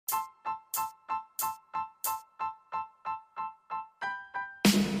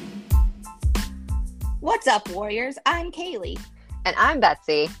What's up, Warriors? I'm Kaylee, And I'm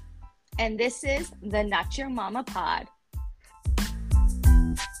Betsy. and this is the Not Your Mama Pod.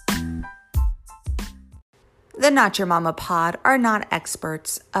 The Not Your Mama Pod are not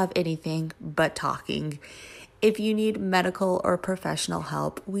experts of anything but talking. If you need medical or professional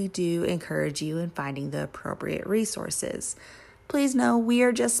help, we do encourage you in finding the appropriate resources. Please know we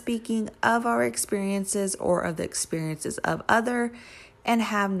are just speaking of our experiences or of the experiences of other and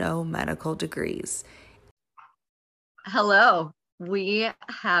have no medical degrees. Hello. We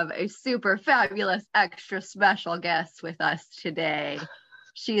have a super fabulous extra special guest with us today.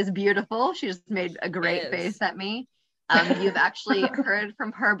 She is beautiful. She just made a great face at me. You've actually heard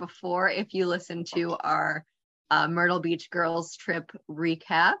from her before if you listen to our Myrtle Beach Girls Trip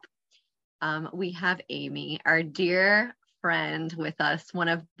recap. We have Amy, our dear friend, with us, one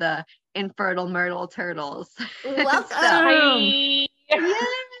of the infertile Myrtle Turtles. Welcome.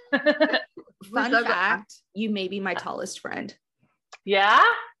 Fun So fact, you may be my tallest friend. Yeah,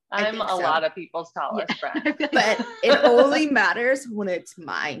 I I'm think a so. lot of people's tallest friend. But it only matters when it's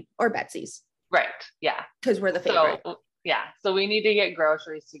mine or Betsy's, Right. Yeah. because we're the favorite. So we need to get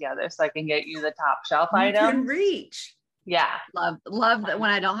groceries together so I can get you the top shelf You can items. reach. Yeah. Love that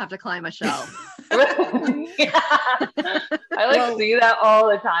when I don't have to climb a shelf. Yeah. I see that all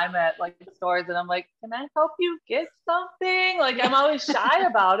the time at like stores, and I'm like, can I help you get something? Like, I'm always shy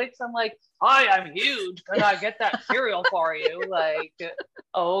about it because I'm like, hi, I'm huge. Can I get that cereal for you? Like,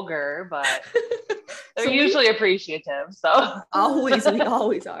 ogre, but they're So usually appreciative. So we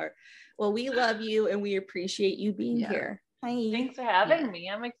always are. Well, we love you and we appreciate you being Yeah. here. Hi. thanks for having me.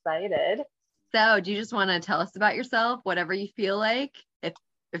 I'm excited. So, do you just want to tell us about yourself, whatever you feel like?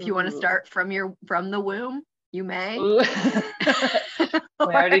 If you want to Ooh. start from the womb, you may. Ooh. We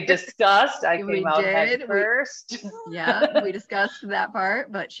already discussed. I We came out head did. first. Yeah, we discussed that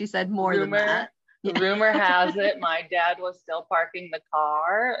part, but she said more than that. Yeah. Rumor has it my dad was still parking the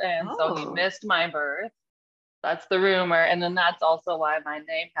car, and so he Oh. missed my birth. That's the rumor. And then that's also why my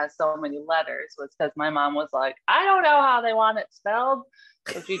name has so many letters, was because my mom was like, I don't know how they want it spelled.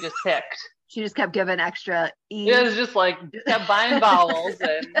 So she just picked. She just kept giving extra E. It was just like, kept buying vowels,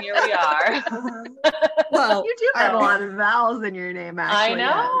 and here we are. Well, You do have a lot of vowels in your name, I actually.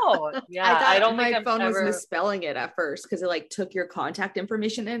 know. Yeah, I thought don't my think I've phone was ever. misspelling it at first because it like took your contact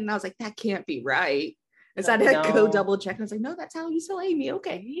information in, and I was like, that can't be right. And so I No. had to go double check, and I was like, no, that's how you spell Amy.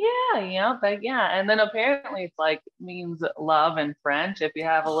 Okay. Yeah, but yeah. And then apparently it's like means love in French if you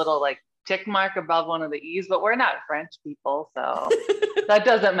have a little like tick mark above one of the E's, but we're not French people, so that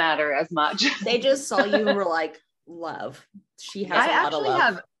doesn't matter as much. They just saw you and were like, love. She has I a lot of actually love.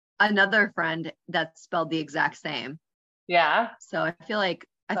 have another friend that's spelled the exact same. Yeah, So I feel like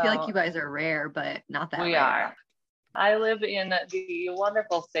So- you guys are rare, but not that we rare. are. I live in the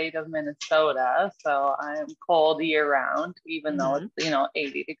wonderful state of Minnesota, so I'm cold year round, even though it's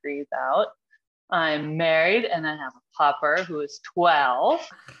 80 degrees out. I'm married and I have a pupper who is 12.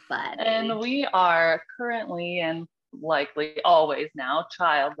 But And we are currently and likely always now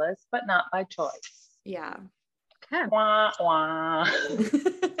childless, but not by choice. Yeah. okay. Wah, wah.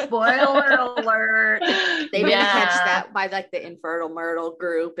 Spoiler alert. They didn't catch that by like the infertile Myrtle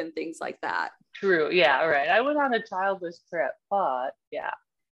group and things like that. True. Yeah, right. I went on a childless trip, but yeah.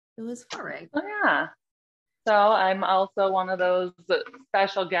 It was All right. Oh, yeah. So I'm also one of those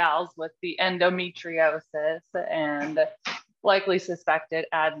special gals with the endometriosis and likely suspected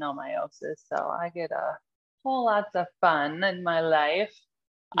adenomyosis. So I get a whole lots of fun in my life.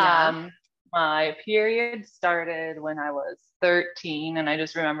 Yeah. My period started when I was 13, and I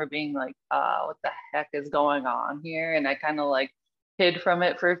just remember being like, what the heck is going on here? And I kind of like hid from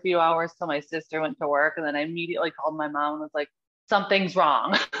it for a few hours till my sister went to work, and then I immediately called my mom and was like, something's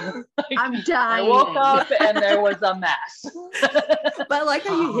wrong. Like, I'm I dying. woke up and there was a mess. But I like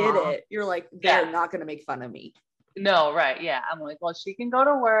how you hid Aw. it. You're like, they're Yeah. not going to make fun of me. No, right. Yeah. I'm like, well, she can go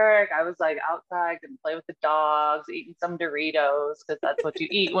to work. I was like outside and play with the dogs, eating some Doritos, because that's what you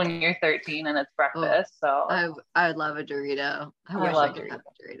eat when you're 13 and it's breakfast. So I would love a Dorito. I wish I love could have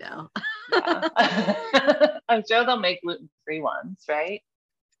a Dorito. yeah. I'm sure they'll make gluten-free ones, right?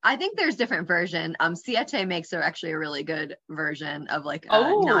 I think there's different version. Siete makes actually a really good version of like a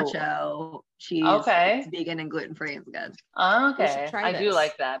Oh. nacho cheese. Okay. It's vegan and gluten free. It's good. Okay. try I do this.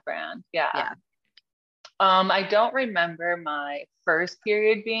 like that brand. Yeah. Yeah. I don't remember my first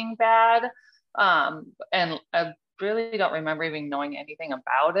period being bad. And I really don't remember even knowing anything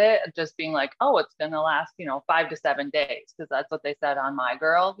about it. Just being like, oh, it's gonna last, 5 to 7 days, because that's what they said on My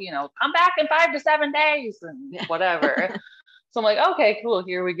Girl, come back in 5 to 7 days and whatever. So I'm like, okay, cool,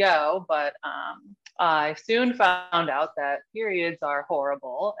 here we go. But I soon found out that periods are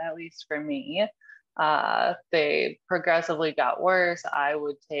horrible, at least for me. They progressively got worse. I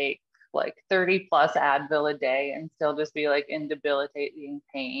would take like 30 plus Advil a day and still just be like in debilitating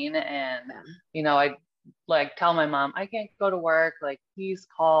pain. And, I'd like tell my mom, I can't go to work. Like, please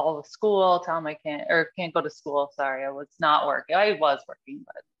call the school, tell them I can't go to school. Sorry, I was not working. I was working,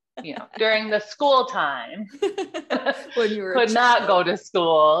 but during the school time when you were could not go to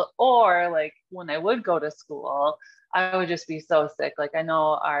school. Or like when I would go to school, I would just be so sick. Like, I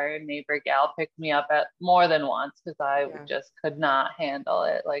know our neighbor gal picked me up at more than once because I just could not handle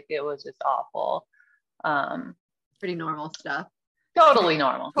it. Like, it was just awful. Pretty normal stuff. Totally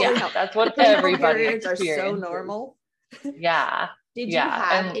normal. Yeah, that's what everybody experiences. Are so normal. Yeah. Did you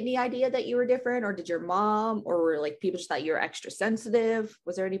have any idea that you were different, or did your mom, or were like people just thought you were extra sensitive?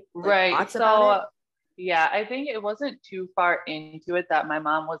 Was there any thoughts about it? Yeah, I think it wasn't too far into it that my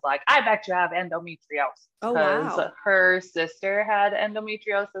mom was like, I bet you have endometriosis. Oh, wow. Her sister had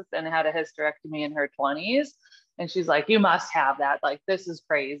endometriosis and had a hysterectomy in her 20s. And she's like, you must have that. Like, this is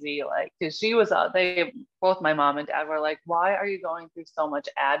crazy. Like, because she was, both my mom and dad were like, why are you going through so much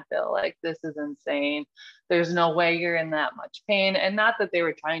Advil? Like, this is insane. There's no way you're in that much pain. And not that they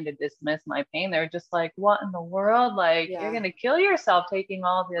were trying to dismiss my pain. They were just like, what in the world? Like, you're going to kill yourself taking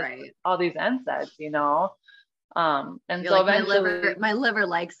all these NSAIDs, And you're so like, eventually my liver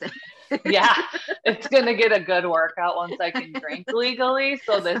likes it. Yeah, it's going to get a good workout once I can drink legally.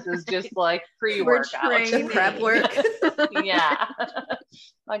 So this is just like pre-workout. Prep work. Yeah.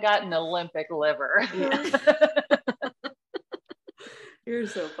 I got an Olympic liver. Yeah. You're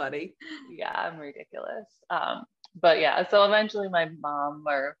so funny. Yeah, I'm ridiculous. But yeah, so eventually my mom,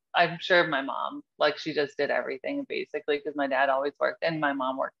 or I'm sure my mom, like, she just did everything basically, because my dad always worked and my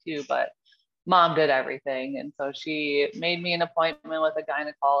mom worked too, but mom did everything. And so she made me an appointment with a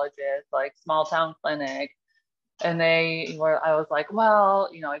gynecologist, like small town clinic. And I was like, well,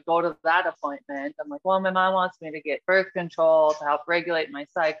 I go to that appointment. I'm like, well, my mom wants me to get birth control to help regulate my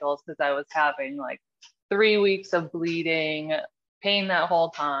cycles, because I was having like 3 weeks of bleeding, pain that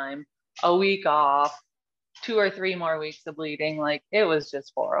whole time, a week off, 2 or 3 more weeks of bleeding. Like, it was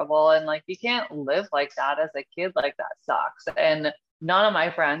just horrible. And like, you can't live like that as a kid. Like, that sucks. And none of my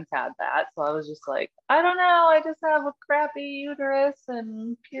friends had that. So I was just like, I don't know. I just have a crappy uterus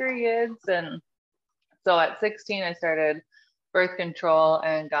and periods. And so at 16, I started birth control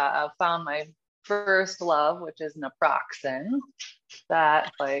and found my first love, which is naproxen.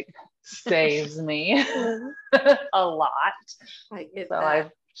 That like saves me a lot. I get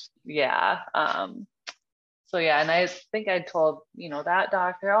that. So yeah, and I think I told, that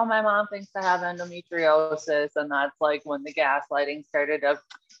doctor, oh, my mom thinks I have endometriosis. And that's like when the gaslighting started of,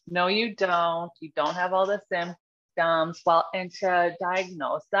 no, you don't have all the symptoms. Well, and to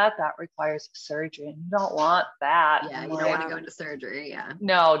diagnose that requires surgery. And you don't want that. Yeah, you don't want to go into surgery. Yeah.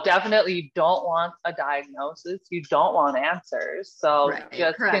 No, definitely you don't want a diagnosis. You don't want answers. So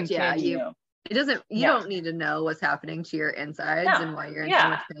just continue. Yeah, you don't need to know what's happening to your insides and why you're in so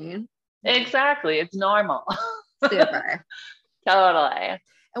much pain. Exactly. It's normal. Super. Totally.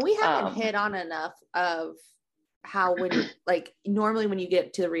 And we haven't hit on enough of how normally when you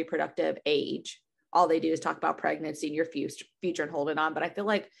get to the reproductive age, all they do is talk about pregnancy and your future and hold it on. But I feel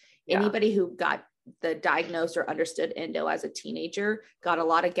like anybody who got the diagnosed or understood endo as a teenager got a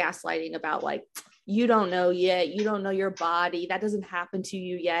lot of gaslighting about like, you don't know yet. You don't know your body. That doesn't happen to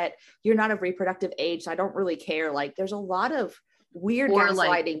you yet. You're not of reproductive age. So I don't really care. Like, there's a lot of weird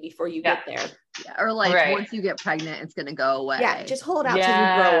gaslighting before you get there. Yeah. Or like once you get pregnant, it's going to go away. Yeah. Just hold out till you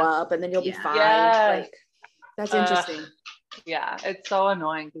grow up and then you'll be fine. Yes. Like, that's interesting. Yeah. It's so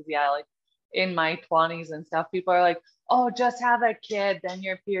annoying because like in my 20s and stuff, people are like, oh, just have a kid, then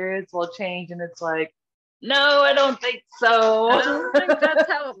your periods will change. And it's like, no, I don't think so. I don't think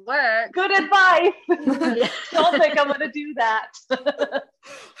that's how it works. Good advice. Don't think I'm going to do that.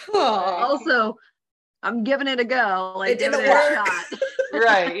 Also, I'm giving it a go. Like, it didn't work.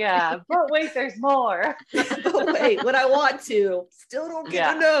 Right, yeah. But wait, there's more. Wait, what I want to. Still don't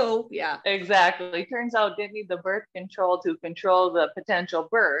get to know. Yeah. Exactly. Turns out didn't need the birth control to control the potential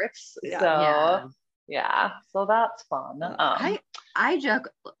births. Yeah. So that's fun. I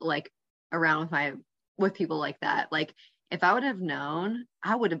joke like around with people like that. Like, if I would have known,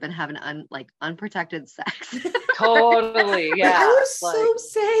 I would have been having unprotected sex. Totally. Yeah. I was so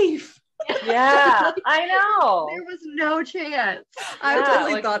safe. Yeah, I know. There was no chance. I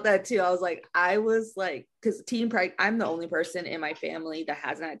totally thought that too. I was like, because I'm the only person in my family that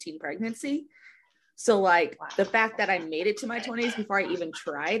hasn't had teen pregnancy. So like the fact that I made it to my 20s before I even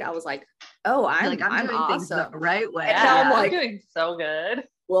tried, I was like, oh, I'm doing awesome. Things the right way. And now I'm like, doing so good.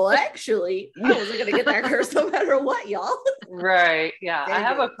 well, actually, I wasn't going to get that curse no matter what, y'all. Right. Yeah. Very I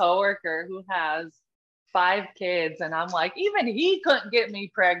have good. a coworker who has 5 kids, and I'm like, even he couldn't get me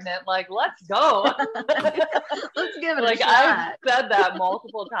pregnant. Like, let's go. Let's give it Like, a shot. I've said that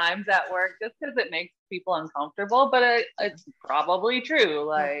multiple times at work just because it makes people uncomfortable, but it's probably true.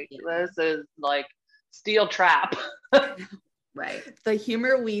 Like, this is like steel trap. Right. The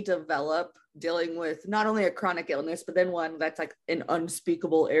humor we develop dealing with not only a chronic illness, but then one that's like an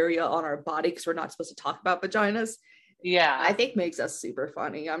unspeakable area on our body because we're not supposed to talk about vaginas. Yeah. I think makes us super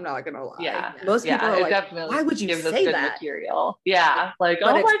funny. I'm not gonna lie. Yeah. Most people are like, why would you gives us say good that? material. Yeah. Like, But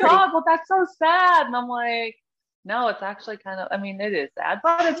oh my it's pretty- God, well, that's so sad. And I'm like, no, it's actually kind of, I mean, it is sad,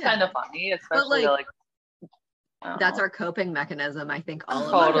 but it's kind of funny, especially like that's our coping mechanism. I think all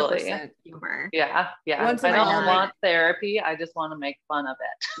totally. of us humor. Yeah. Yeah. Once I in a don't while, want therapy. I just want to make fun of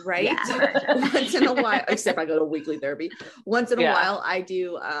it. right? Yeah. Once in a while, except I go to weekly therapy. Once in a Yeah. while, I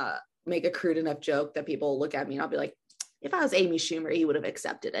do make a crude enough joke that people look at me and I'll be like, if I was Amy Schumer, he would have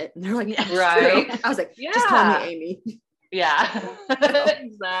accepted it. And they're like, yeah, right. True. I was like, just call me Amy. Yeah.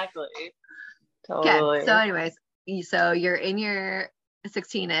 Exactly. Totally. Okay. So anyways, so you're in your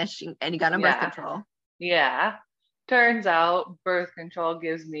 16-ish and you got on birth control. Yeah. Turns out birth control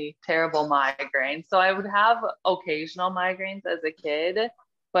gives me terrible migraines. So I would have occasional migraines as a kid,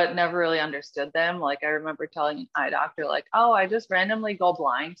 but never really understood them. Like I remember telling an eye doctor, like, oh, I just randomly go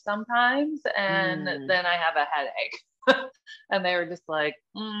blind sometimes and then I have a headache. And they were just like,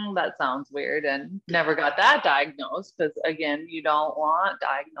 that sounds weird, and never got that diagnosed because again, you don't want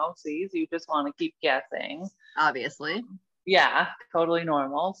diagnoses. You just want to keep guessing. Obviously. Yeah, totally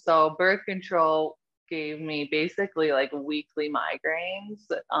normal. So birth control gave me basically like weekly migraines,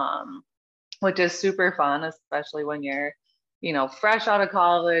 which is super fun, especially when you're, fresh out of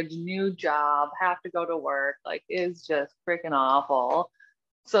college, new job, have to go to work, like is just freaking awful.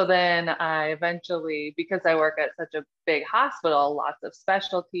 So then I eventually, because I work at such a big hospital, lots of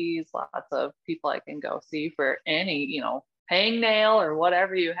specialties, lots of people I can go see for any, hangnail or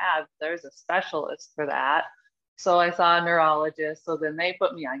whatever you have, there's a specialist for that. So I saw a neurologist. So then they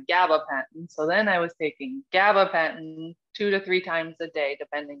put me on gabapentin. So then I was taking gabapentin 2 to 3 times a day,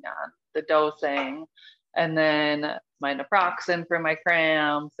 depending on the dosing. And then my naproxen for my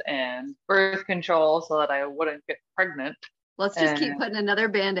cramps and birth control so that I wouldn't get pregnant. Let's just keep putting another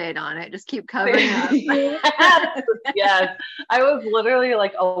Band-Aid on it. Just keep covering up. Yes. I was literally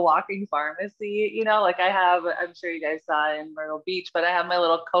like a walking pharmacy, like I'm sure you guys saw in Myrtle Beach, but I have my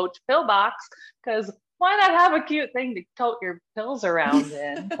little Coach pill box because why not have a cute thing to tote your pills around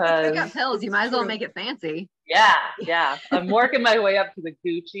in? I got pills. You might as well make it fancy. Yeah. I'm working my way up to the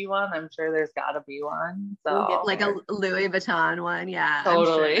Gucci one. I'm sure there's got to be one. So we'll get like a Louis Vuitton one. Yeah.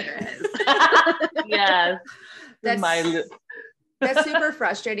 Totally. I'm sure there is. Yes. That's super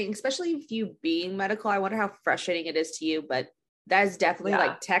frustrating, especially if you being medical. I wonder how frustrating it is to you, but that is definitely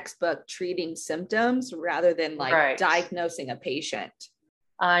like textbook treating symptoms rather than like diagnosing a patient.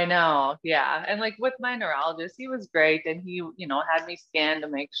 I know. Yeah. And like with my neurologist, he was great. And he, had me scanned to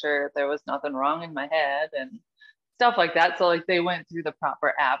make sure there was nothing wrong in my head and stuff like that. So like they went through the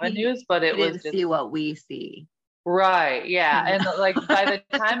proper avenues, but it was just see what we see. Right. Yeah. And like by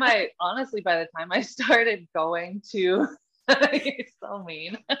the time I started going to, you're so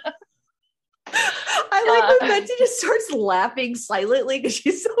mean. I like when Betsy just starts laughing silently because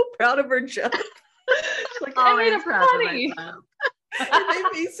she's so proud of her joke. She's like, I made it funny.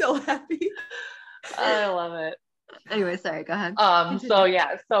 It made me so happy. I love it. Anyway, sorry, go ahead.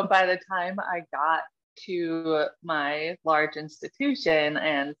 So by the time I got to my large institution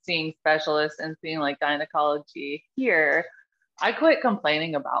and seeing specialists and seeing like gynecology here, I quit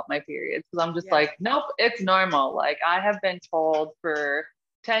complaining about my periods because I'm just like, nope, it's normal. Like I have been told for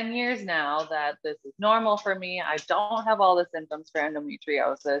 10 years now that this is normal for me. I don't have all the symptoms for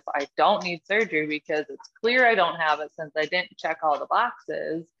endometriosis. I don't need surgery because it's clear I don't have it since I didn't check all the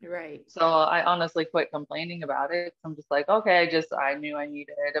boxes. Right. So I honestly quit complaining about it. I'm just like, okay, I knew I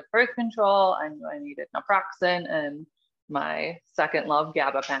needed a birth control. I knew I needed naproxen and my second love,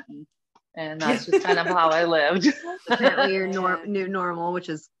 gabapentin. And that's just kind of how I lived. Apparently your new normal, which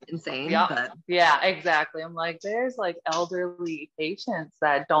is insane. Yeah, exactly. I'm like, there's like elderly patients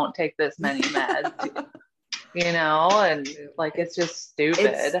that don't take this many meds, and like, it's just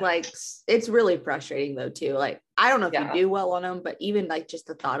stupid. It's really frustrating though too. Like, I don't know if you do well on them, but even like just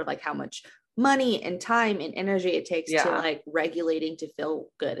the thought of like how much money and time and energy it takes to like regulating to feel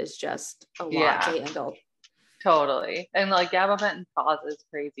good is just a lot to handle. Totally. And like gabapentin causes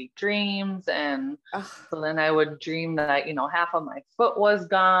crazy dreams. And Ugh. so then I would dream that, half of my foot was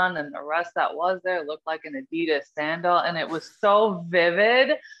gone and the rest that was there looked like an Adidas sandal. And it was so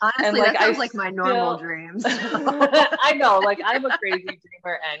vivid. Honestly, and like that sounds like my normal dreams. I know, like I'm a crazy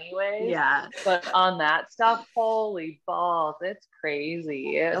dreamer anyway. Yeah. But on that stuff, holy balls, it's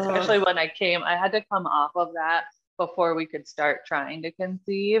crazy. Especially when I had to come off of that before we could start trying to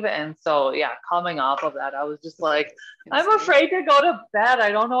conceive. And so, yeah, coming off of that, I was just like, I'm afraid to go to bed.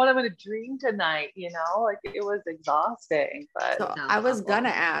 I don't know what I'm going to dream tonight. Like it was exhausting. But so I was going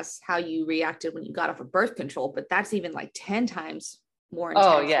to ask how you reacted when you got off of birth control, but that's even like 10 times more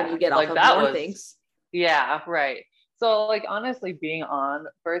intense when you get off of more things. Yeah, right. So like, honestly, being on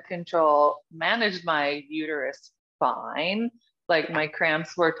birth control managed my uterus fine. Like my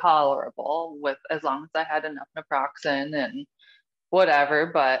cramps were tolerable with as long as I had enough naproxen and whatever.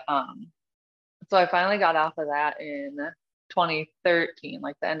 But so I finally got off of that in 2013,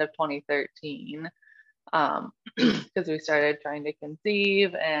 like the end of 2013, because we started trying to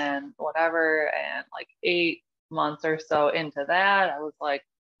conceive and whatever. And like 8 months or so into that, I was like,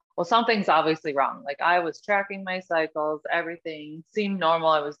 well, something's obviously wrong. Like I was tracking my cycles, everything seemed normal.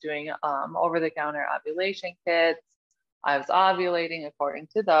 I was doing over-the-counter ovulation kits. I was ovulating according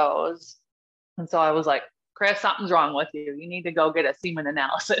to those. And so I was like, Chris, something's wrong with you. You need to go get a semen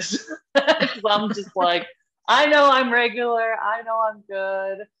analysis. So I'm just like, I know I'm regular. I know I'm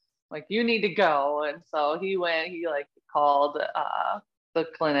good. Like, you need to go. And so he like called the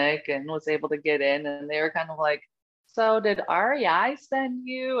clinic and was able to get in. And they were kind of like, so did REI send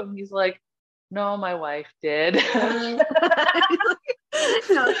you? And he's like, no, my wife did.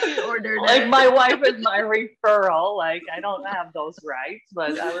 No, she ordered like it. My wife is my referral. Like I don't have those rights,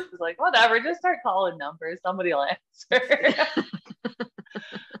 but I was like, whatever, just start calling numbers. Somebody will answer.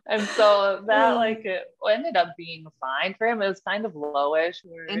 And so that like it ended up being fine for him. It was kind of lowish.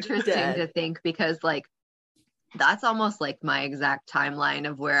 Interesting to think because like that's almost like my exact timeline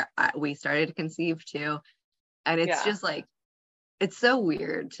of where we started to conceive too. And it's just like, it's so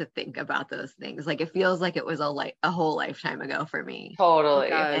weird to think about those things. Like it feels like it was a whole lifetime ago for me. Totally.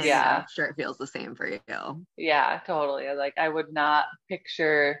 And yeah. I'm sure it feels the same for you. Yeah, totally. Like I would not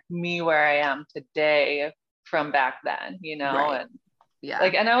picture me where I am today from back then, Right. And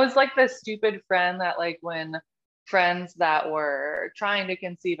like, and I was like the stupid friend that like when friends that were trying to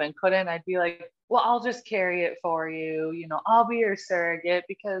conceive and couldn't, I'd be like, well, I'll just carry it for you. I'll be your surrogate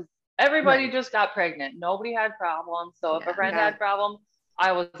because everybody just got pregnant. Nobody had problems. So if a friend had problems,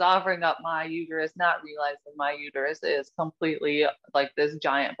 I was offering up my uterus, not realizing my uterus is completely like this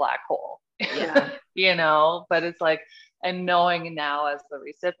giant black hole. Yeah. But it's like, and knowing now as the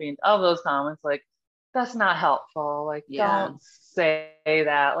recipient of those comments, like, that's not helpful. Like, don't say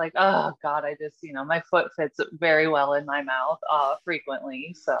that. Like, oh God, I just, my foot fits very well in my mouth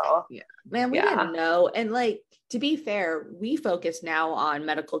frequently. So man, we didn't know. And like, to be fair, we focus now on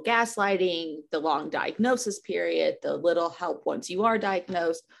medical gaslighting, the long diagnosis period, the little help once you are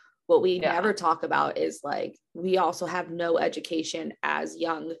diagnosed. What we never talk about is like, we also have no education as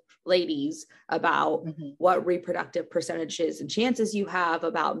young ladies about what reproductive percentages and chances you have,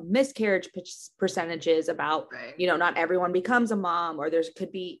 about miscarriage percentages, about, not everyone becomes a mom, or there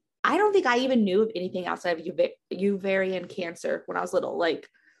could be, I don't think I even knew of anything outside of ovarian cancer when I was little. Like,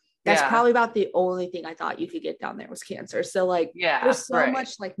 that's probably about the only thing I thought you could get down there was cancer. So like, there's so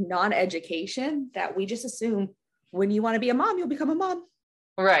much like non-education that we just assume when you want to be a mom, you'll become a mom.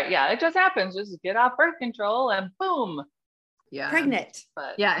 Right. Yeah. It just happens. Just get off birth control and boom. Yeah. Pregnant.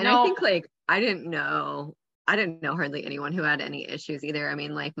 But and I think like, I didn't know hardly anyone who had any issues either. I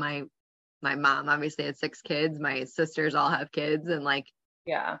mean, like my mom obviously had 6 kids. My sisters all have kids and like,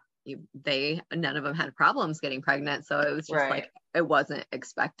 none of them had problems getting pregnant. So it was just like, it wasn't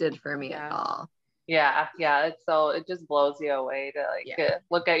expected for me at all. Yeah. It just blows you away to like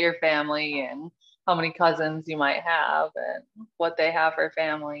look at your family and how many cousins you might have and what they have for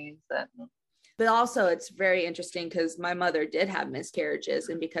families. But also it's very interesting because my mother did have miscarriages,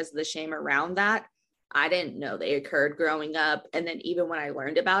 and because of the shame around that, I didn't know they occurred growing up. And then even when I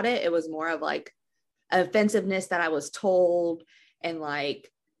learned about it, it was more of like offensiveness that I was told, and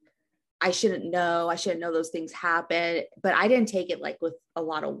like, I shouldn't know those things happen, but I didn't take it like with a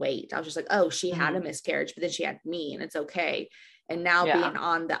lot of weight. I was just like, oh, she had a miscarriage, but then she had me and it's okay. And now being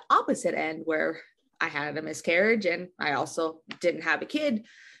on the opposite end where I had a miscarriage and I also didn't have a kid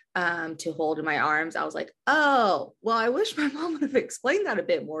to hold in my arms, I was like, oh, well, I wish my mom would have explained that a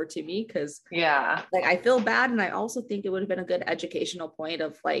bit more to me. Cause like, I feel bad. And I also think it would have been a good educational point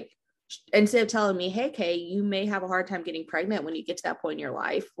of like, instead of telling me, hey, Kay, you may have a hard time getting pregnant when you get to that point in your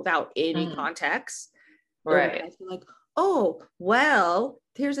life without any context, Right. Like, oh, well,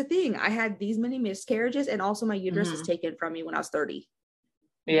 here's the thing. I had these many miscarriages, and also my uterus was taken from me when I was 30.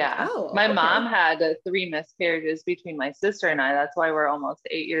 Yeah. Like, oh, my okay. mom had 3 miscarriages between my sister and I. That's why we're almost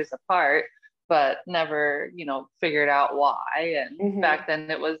 8 years apart, but never, figured out why. And back then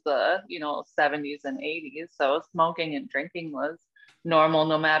it was the, 70s and 80s. So smoking and drinking was normal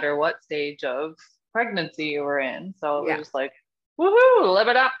no matter what stage of pregnancy you were in. So it was just like, woohoo, live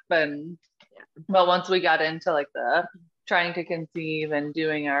it up. And but once we got into like the trying to conceive and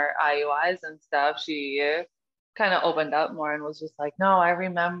doing our IUIs and stuff, she kind of opened up more and was just like, no, I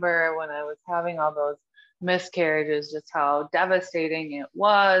remember when I was having all those miscarriages, just how devastating it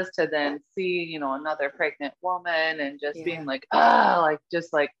was to then see, another pregnant woman and just being like,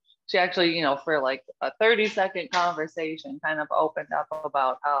 she actually, for like a 30-second conversation kind of opened up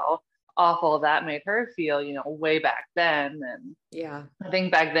about how awful that made her feel, way back then. And I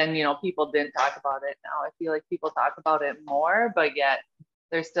think back then, people didn't talk about it. Now I feel like people talk about it more, but yet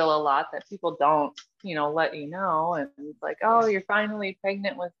there's still a lot that people don't, let you know. And it's like, oh, you're finally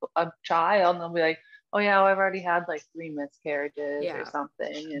pregnant with a child. And they'll be like, oh yeah, well, I've already had like 3 miscarriages or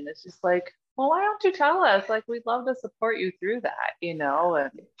something. And it's just like, well, why don't you tell us? Like, we'd love to support you through that, And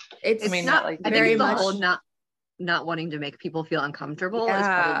it's, not like I think very it's the much whole not wanting to make people feel uncomfortable is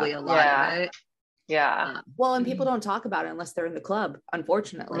probably a lot of it. Yeah. Well, and people don't talk about it unless they're in the club,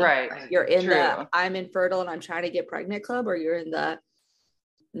 unfortunately. Right. You're in the I'm infertile and I'm trying to get pregnant club, or you're in the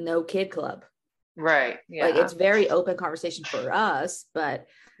no kid club. Right. Yeah. Like, it's very open conversation for us, but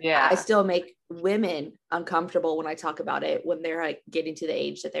I still make women uncomfortable when I talk about it when they're like getting to the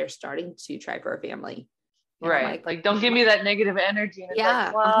age that they're starting to try for a family. And right. Like, don't give me that negative energy. And yeah.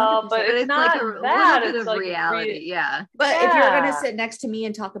 Like, well, 100%. but it's not like a that. little bit it's of like reality. But if you're going to sit next to me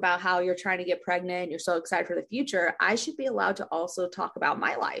and talk about how you're trying to get pregnant and you're so excited for the future, I should be allowed to also talk about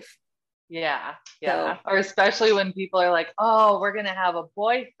my life. Yeah. Yeah. Or especially when people are like, oh, we're going to have a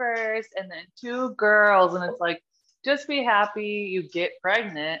boy first and then 2 girls. And it's like, just be happy you get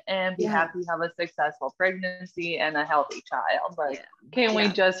pregnant and be happy you have a successful pregnancy and a healthy child. Like, can we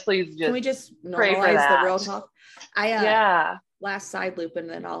just please normalize the real talk? Last side loop, and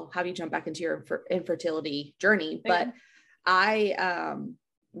then I'll have you jump back into your infertility journey. But I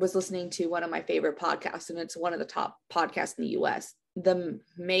was listening to one of my favorite podcasts, and it's one of the top podcasts in the US. One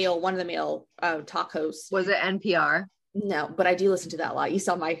of the male talk hosts. Was it NPR? No, but I do listen to that a lot. You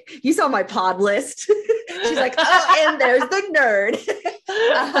saw my pod list. She's like, oh, and there's the nerd.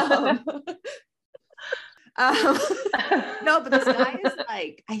 No, but this guy is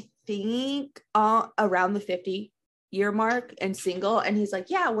like, I think around the 50-year mark and single. And he's like,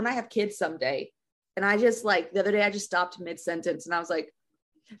 yeah, when I have kids someday. And I just like, the other day I just stopped mid-sentence and I was like,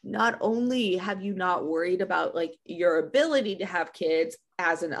 not only have you not worried about like your ability to have kids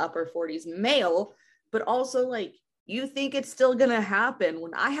as an upper 40s male, but also like, you think it's still gonna happen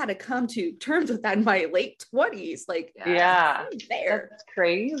when I had to come to terms with that in my late 20s. Like, that's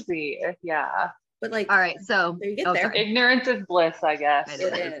crazy. Yeah. But like, all right, so you get there. Ignorance is bliss, I guess.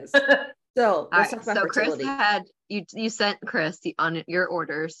 It is. So let's talk about fertility. Chris you sent Chris on your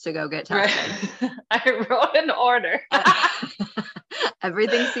orders to go get tested. Right. I wrote an order.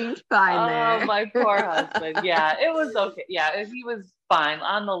 Everything seemed fine there. Oh, my poor husband. Yeah, it was okay. Yeah, he was fine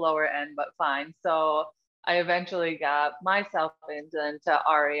on the lower end, but fine. So I eventually got myself into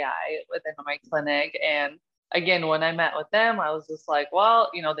REI within my clinic. And again, when I met with them, I was just like, well,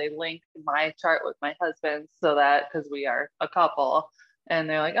 they linked my chart with my husband so that, because we are a couple, and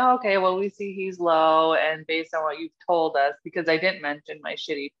they're like, oh, okay, well, we see he's low. And based on what you've told us, because I didn't mention my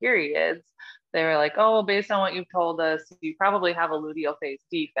shitty periods, they were like, oh, based on what you've told us, you probably have a luteal phase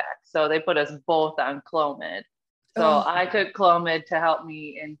defect. So they put us both on Clomid. So I took Clomid to help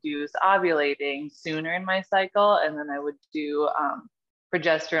me induce ovulating sooner in my cycle. And then I would do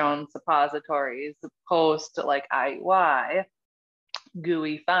progesterone suppositories post like IUI,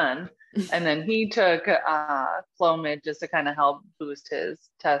 gooey fun. And then he took Clomid just to kind of help boost his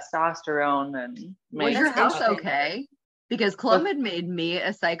testosterone. And was your health okay? Because Clomid made me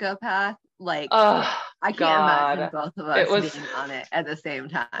a psychopath. Like, I can't imagine both of us being on it at the same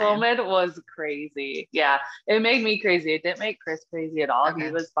time. Clomid was crazy. Yeah, it made me crazy. It didn't make Chris crazy at all. Okay.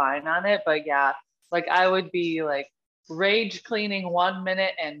 He was fine on it. But yeah, like I would be like rage cleaning 1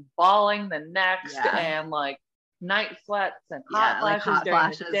 minute and bawling the next, and like night sweats and hot flashes during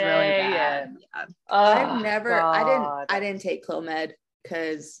the day. Really bad. And, I didn't take Clomid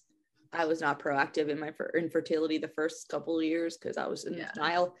because I was not proactive in my infertility the first couple of years because I was in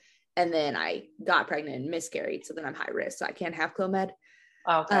denial. And then I got pregnant and miscarried. So then I'm high risk. So I can't have Clomid.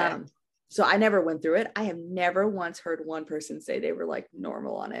 Okay. So I never went through it. I have never once heard one person say they were like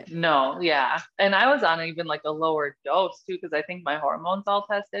normal on it. No, yeah. And I was on even like a lower dose too, because I think my hormones all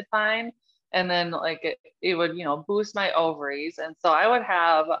tested fine. And then like it would, boost my ovaries. And so I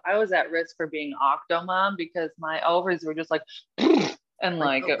was at risk for being octomom because my ovaries were just like, and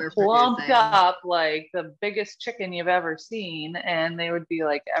like plumped up like the biggest chicken you've ever seen. And they would be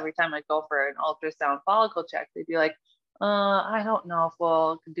like, every time I go for an ultrasound follicle check, they'd be like, I don't know if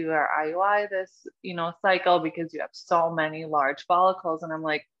we'll do our IUI this, cycle because you have so many large follicles. And I'm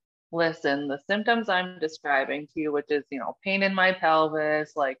like, listen, the symptoms I'm describing to you, which is, pain in my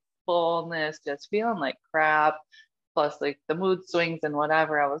pelvis, like fullness, just feeling like crap, plus like the mood swings and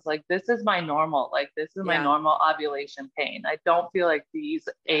whatever. I was like, this is my normal, like this is my normal ovulation pain. I don't feel like these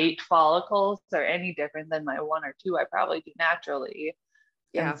 8 follicles are any different than my 1 or 2 I probably do naturally.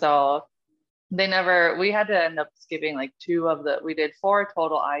 And so we had to end up skipping like 2 we did 4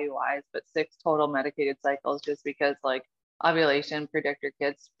 total IUIs, but 6 total medicated cycles just because like ovulation predictor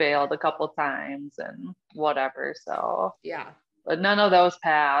kits failed a couple times and whatever. So but none of those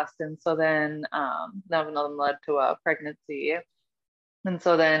passed. And so then none of them led to a pregnancy. And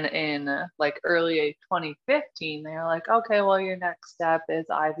so then in like early 2015, they're like, okay, well, your next step is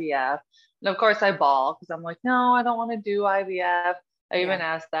IVF. And of course I bawl because I'm like, no, I don't want to do IVF. I even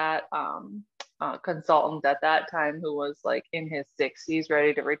asked that consultant at that time who was like in his 60s,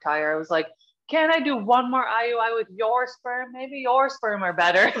 ready to retire. I was like, can I do one more IUI with your sperm? Maybe your sperm are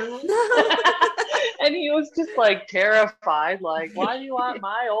better. And he was just like terrified, like, why do you want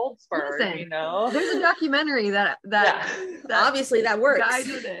my old sperm? Listen, there's a documentary that obviously that works. Guy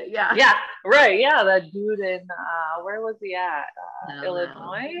did it. Yeah. Yeah. Right. Yeah. That dude in where was he at?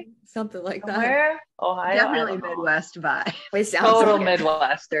 Illinois? Something like Somewhere? that. Ohio. Definitely Midwest vibe. Total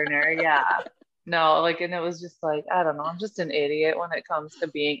Midwesterner. Yeah. No, like, and it was just like, I don't know, I'm just an idiot when it comes to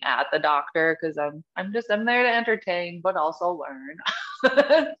being at the doctor because I'm there to entertain but also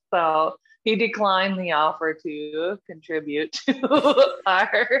learn. So he declined the offer to contribute to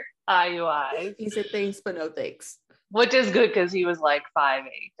our IUIs. He said thanks, but no thanks. Which is good because he was like 5'8"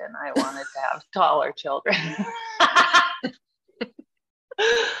 and I wanted to have taller children.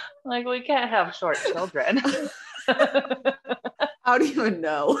 Like, we can't have short children. How do you even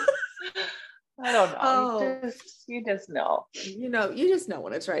know? I don't know. You just know. You just know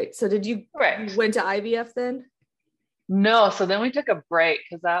when it's right. So did you went to IVF then? No. So then we took a break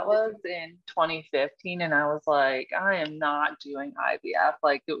because that was in 2015. And I was like, I am not doing IVF.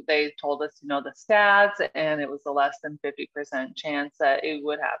 Like they told us, the stats, and it was a less than 50% chance that it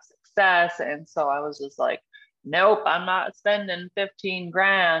would have success. And so I was just like, nope, I'm not spending 15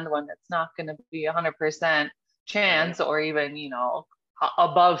 grand when it's not going to be 100% chance or even,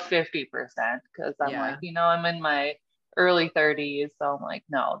 above 50% because I'm like, I'm in my early 30s. So I'm like,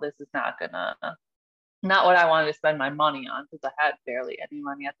 no, this is not what I wanted to spend my money on because I had barely any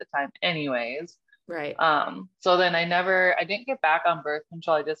money at the time anyways. Right. So then I didn't get back on birth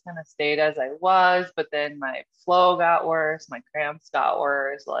control. I just kind of stayed as I was, but then my flow got worse. My cramps got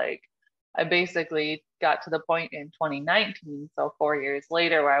worse. Like I basically got to the point in 2019, so 4 years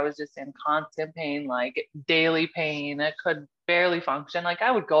later, where I was just in constant pain, like daily pain. I could barely function. Like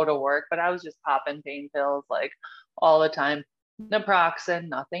I would go to work, but I was just popping pain pills like all the time. Naproxen,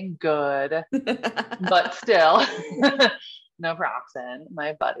 nothing good, but still Naproxen,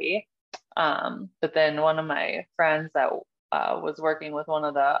 my buddy. But then one of my friends that was working with one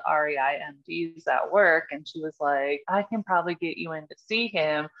of the REI MDs at work, and she was like, I can probably get you in to see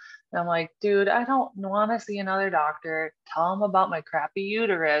him. And I'm like, dude, I don't want to see another doctor. Tell him about my crappy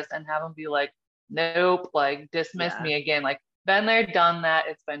uterus and have him be like, nope, like dismiss me again. Like, been there, done that.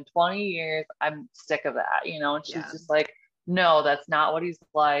 It's been 20 years. I'm sick of that, And she's just like, no, that's not what he's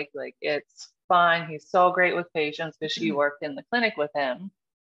like. Like, it's fine. He's so great with patients because she worked in the clinic with him.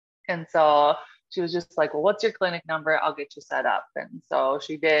 And so she was just like, well, what's your clinic number? I'll get you set up. And so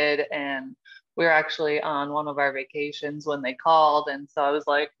she did. And we were actually on one of our vacations when they called. And so I was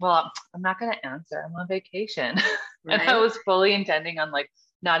like, well, I'm not going to answer. I'm on vacation. Right. And I was fully intending on like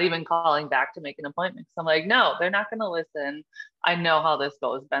not even calling back to make an appointment. So I'm like, no, they're not going to listen. I know how this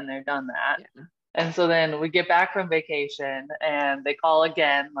goes. Been there, done that. Yeah. And so then we get back from vacation and they call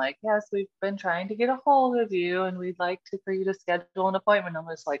again, like, yes, we've been trying to get a hold of you and we'd like for you to schedule an appointment. I'm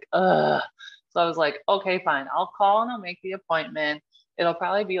just like, ugh. So I was like, okay, fine. I'll call and I'll make the appointment. It'll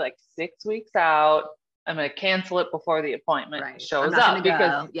probably be like 6 weeks out. I'm going to cancel it before the appointment shows up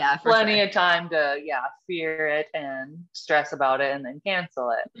because plenty of time to, fear it and stress about it and then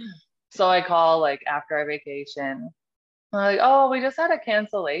cancel it. So I call like after our vacation. I'm like, oh, we just had a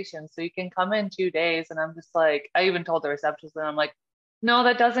cancellation, so you can come in 2 days. And I'm just like, I even told the receptionist, and I'm like, no,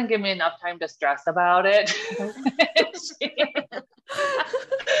 that doesn't give me enough time to stress about it.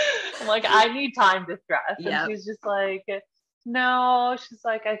 I'm like, I need time to stress. And she's just like, no, she's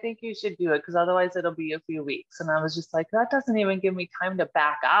like, I think you should do it because otherwise it'll be a few weeks. And I was just like, that doesn't even give me time to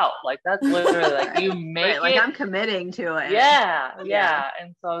back out. Like, that's literally like, you make it. Like, I'm committing to it. Yeah.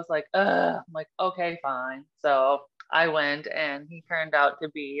 And so I was like, I'm like, okay, fine. So I went, and he turned out to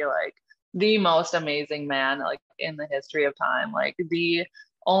be like the most amazing man, like in the history of time, like the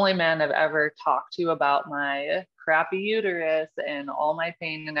only man I've ever talked to about my crappy uterus and all my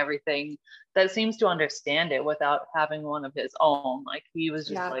pain and everything that seems to understand it without having one of his own. Like, he was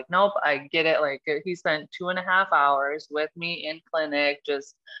just like, nope, I get it. Like, he spent 2.5 hours with me in clinic,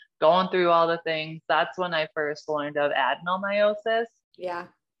 just going through all the things. That's when I first learned of adenomyosis. Yeah.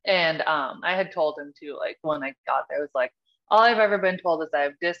 And I had told him too, like when I got there, I was like, all I've ever been told is I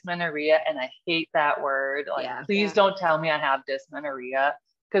have dysmenorrhea, and I hate that word. Like, please don't tell me I have dysmenorrhea,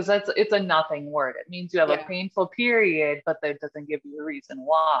 because it's a nothing word. It means you have a painful period, but that doesn't give you a reason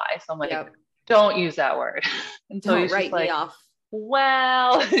why. So I'm like, don't use that word. And so he's just like,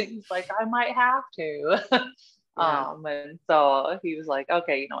 well, he's like, I might have to. And so he was like,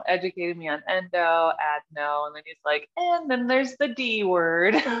 okay, educated me on endo, adeno, and then he's like, and then there's the D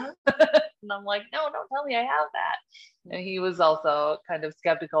word. And I'm like, no, don't tell me I have that. And he was also kind of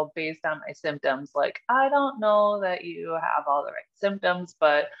skeptical based on my symptoms. Like, I don't know that you have all the right symptoms,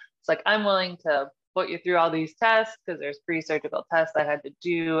 but it's like, I'm willing to put you through all these tests because there's pre-surgical tests I had to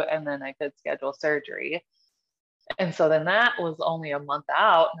do, and then I could schedule surgery. And so then that was only a month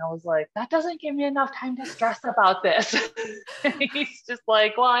out, and I was like, that doesn't give me enough time to stress about this. And he's just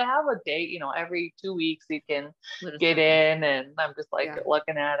like, well, I have a date, every 2 weeks you can get in. And I'm just like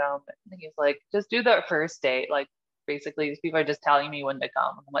looking at him, and he's like, just do the first date. Like, basically these people are just telling me when to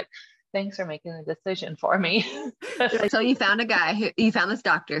come. I'm like, thanks for making the decision for me. So you found this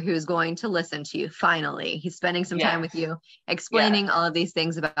doctor who's going to listen to you. Finally, he's spending some time with you, explaining all of these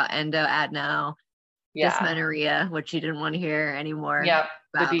things about endo, adeno, dysmenorrhea, which you didn't want to hear anymore. Yep,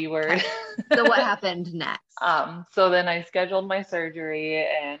 the D word. So what happened next? So then I scheduled my surgery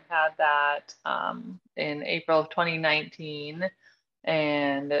and had that in April of 2019.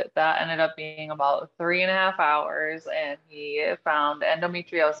 And that ended up being about 3.5 hours. And he found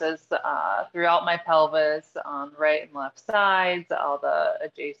endometriosis throughout my pelvis on right and left sides. All the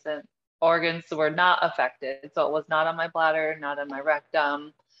adjacent organs were not affected. So it was not on my bladder, not on my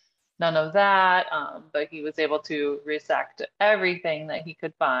rectum, none of that. But he was able to resect everything that he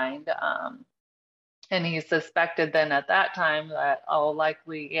could find. And he suspected then at that time that,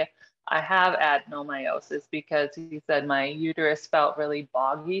 likely I have adenomyosis, because he said my uterus felt really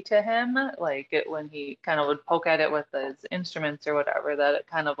boggy to him. Like, when he kind of would poke at it with his instruments or whatever, that it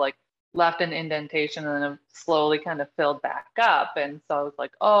kind of like left an indentation and then slowly kind of filled back up. And so I was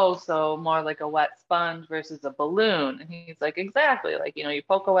like, oh, so more like a wet sponge versus a balloon. And he's like, exactly. Like, you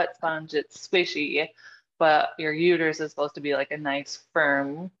poke a wet sponge, it's squishy, but your uterus is supposed to be like a nice,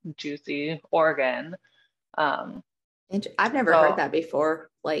 firm, juicy organ. I've never heard that before,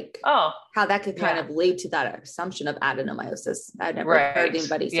 like how that could kind of lead to that assumption of adenomyosis. I've never heard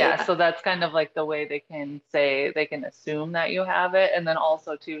anybody say that. So that's kind of like the way they can assume that you have it. And then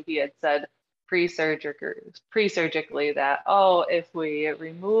also too, he had said pre-surgically that, if we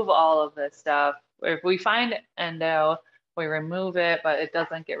remove all of this stuff, or if we find endo, we remove it, but it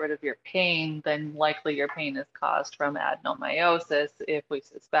doesn't get rid of your pain, then likely your pain is caused from adenomyosis if we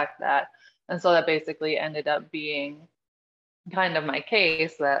suspect that. And so that basically ended up being kind of my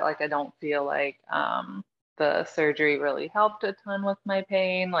case, that like I don't feel like the surgery really helped a ton with my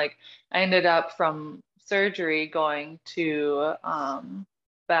pain. Like, I ended up from surgery going to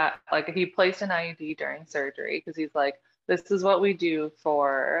like he placed an IUD during surgery, because he's like, this is what we do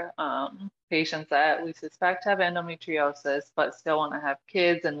for patients that we suspect have endometriosis but still want to have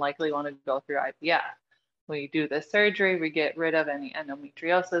kids and likely want to go through IVF. We do the surgery, we get rid of any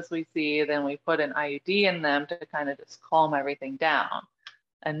endometriosis we see, then we put an IUD in them to kind of just calm everything down.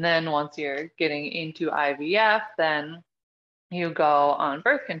 And then once you're getting into IVF, then you go on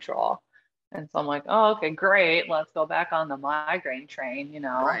birth control. And so I'm like, oh, okay, great. Let's go back on the migraine train,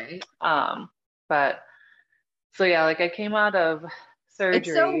 Right. But so yeah, like I came out of surgery.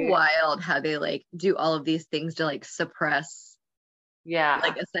 It's so wild how they like do all of these things to like suppress. Yeah.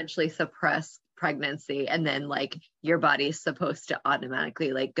 Like essentially suppress pregnancy, and then like your body's supposed to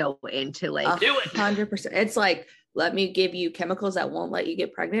automatically like go into like do it 100%. It's like, let me give you chemicals that won't let you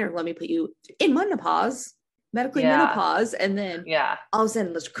get pregnant, or let me put you in menopause, menopause, and then all of a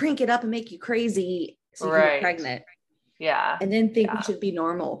sudden let's crank it up and make you crazy so you can get pregnant. Yeah. And then think we should be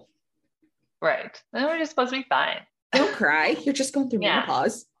normal. Right. And we're just supposed to be fine. Don't cry. You're just going through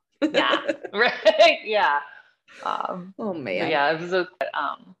menopause. Yeah. Right. Yeah. Oh man. Yeah, it was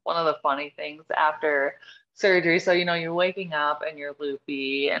one of the funny things after surgery. So, you're waking up and you're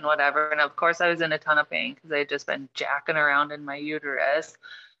loopy and whatever. And of course, I was in a ton of pain because I had just been jacking around in my uterus.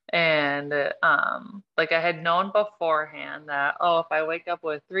 And like I had known beforehand that, oh, if I wake up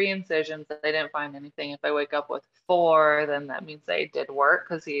with 3 incisions, they didn't find anything. If I wake up with 4, then that means they did work,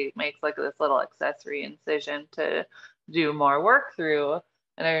 because he makes like this little accessory incision to do more work through.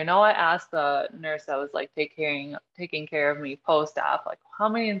 And I asked the nurse that was like taking care of me post-op, like, how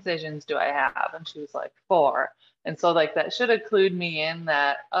many incisions do I have? And she was like, 4. And so like that should have clued me in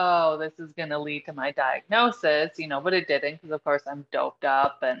that, oh, this is going to lead to my diagnosis, but it didn't, because of course I'm doped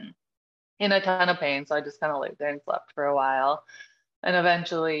up and in a ton of pain. So I just kind of laid there and slept for a while. And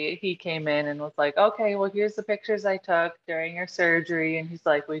eventually he came in and was like, okay, well, here's the pictures I took during your surgery. And he's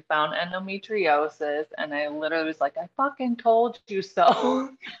like, we found endometriosis. And I literally was like, I fucking told you so.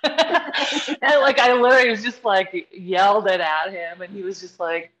 And like, I literally was just like, yelled it at him. And he was just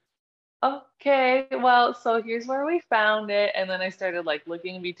like, okay, well, so here's where we found it. And then I started like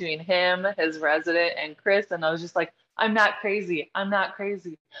looking between him, his resident, and Chris. And I was just like, I'm not crazy. I'm not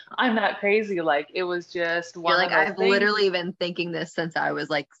crazy. I'm not crazy. Like, it was just one You're of like, those I've things. literally been thinking this since I was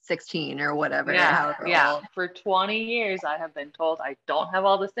like 16 or whatever. Yeah. For 20 years, I have been told I don't have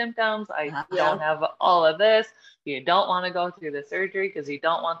all the symptoms. I don't have all of this. You don't want to go through the surgery because you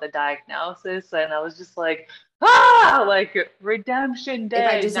don't want the diagnosis. And I was just like, like redemption day.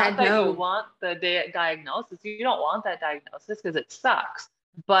 If I just Not had that known. you want the diagnosis. You don't want that diagnosis because it sucks.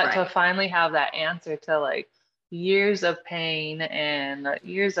 But to finally have that answer to like years of pain and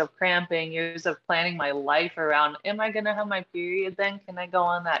years of cramping, years of planning my life around, am I going to have my period then? Can I go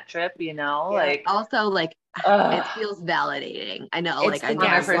on that trip? Like, also like, it feels validating. I know, it's like the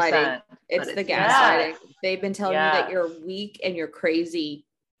I gaslighting. It's the gaslighting. They've been telling you that you're weak and you're crazy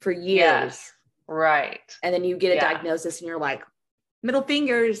for years. Yes. Right. And then you get a diagnosis and you're like, middle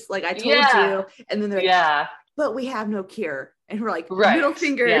fingers, like I told you. And then they're like, but we have no cure. And we're like, middle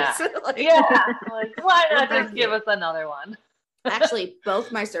fingers. Like, why not just give us another one? Actually,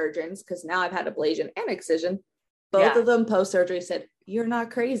 both my surgeons, because now I've had ablation and excision, both of them post-surgery said, you're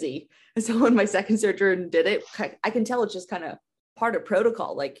not crazy. And so when my second surgeon did it, I can tell it's just kind of part of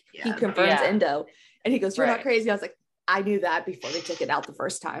protocol. Like he confirms endo and he goes, you're not crazy. I was like, I knew that before they took it out the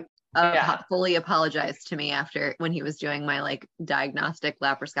first time. Fully apologized to me after when he was doing my like diagnostic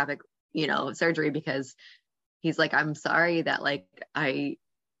laparoscopic, surgery, because he's like, I'm sorry that like I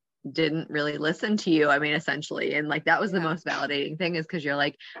didn't really listen to you. I mean, essentially. And like, that was the most validating thing, is because you're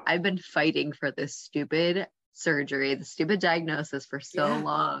like, I've been fighting for this stupid surgery, the stupid diagnosis for so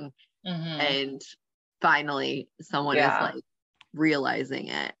long. And finally someone is like realizing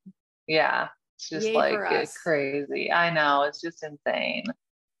it. Yeah. It's just it's crazy. I know, it's just insane.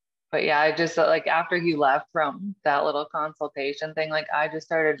 But yeah, I just like after he left from that little consultation thing, like I just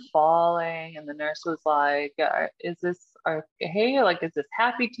started bawling, and the nurse was like, is this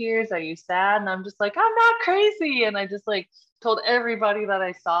happy tears? Are you sad? And I'm just like, I'm not crazy. And I just like told everybody that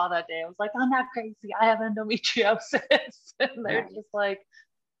I saw that day, I was like, I'm not crazy. I have endometriosis. And they're just like,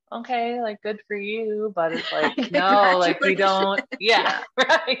 okay, like good for you. But it's like, no, like we don't.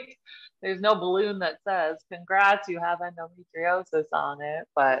 Right. There's no balloon that says, congrats, you have endometriosis on it.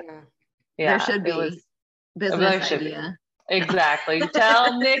 But there should be business idea. Exactly.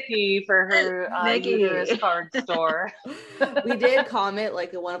 Tell Nikki for her uterus card store. We did comment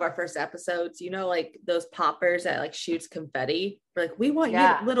like in one of our first episodes, like those poppers that like shoots confetti. We're like, we want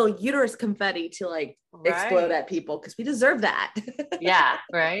little uterus confetti to like explode at people because we deserve that.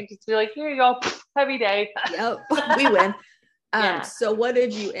 Right. Just be like, here you go, heavy day. Yep, we win. So what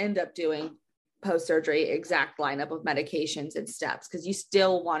did you end up doing post-surgery, exact lineup of medications and steps? Because you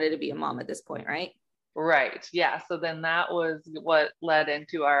still wanted to be a mom at this point, right? Right. Yeah. So then that was what led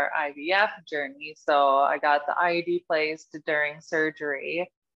into our IVF journey. So I got the IUD placed during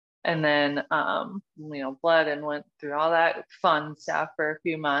surgery, and then, bled and went through all that fun stuff for a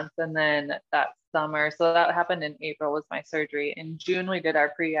few months. And then that summer, so that happened in April was my surgery. In June, we did our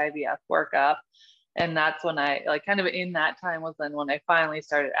pre-IVF workup. And that's when I like kind of in that time was then when I finally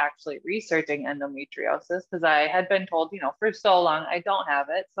started actually researching endometriosis, because I had been told, for so long, I don't have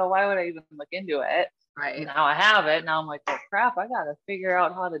it. So why would I even look into it? Right. Now I have it. Now I'm like, oh crap, I got to figure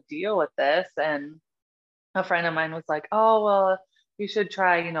out how to deal with this. And a friend of mine was like, oh, well, you should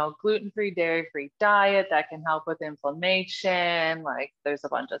try, gluten-free, dairy-free diet that can help with inflammation. Like there's a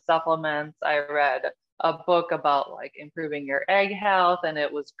bunch of supplements. I read a book about like improving your egg health, and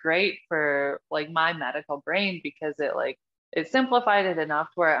it was great for like my medical brain because it like it simplified it enough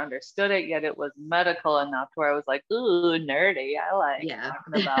to where I understood it, yet it was medical enough to where I was like, ooh, nerdy. I like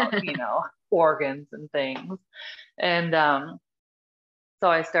talking about, you know, organs and things. And so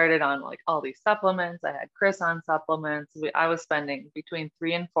I started on like all these supplements. I had Chris on supplements. I was spending between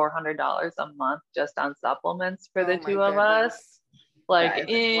 $300 and $400 a month just on supplements for the two of us. Like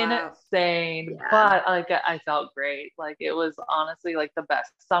insane. Wow. But like I felt great. Like it was honestly like the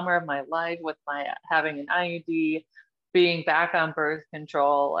best summer of my life with my having an IUD, being back on birth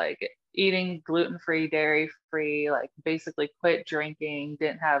control, like eating gluten-free, dairy-free, like basically quit drinking,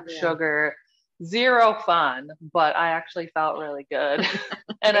 didn't have sugar. Zero fun, but I actually felt really good.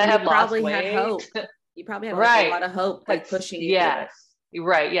 And I have probably had hope. You probably had like a lot of hope, like pushing you. Yes.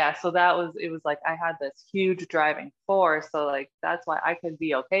 Right. Yeah. So it was like I had this huge driving force. So like that's why I could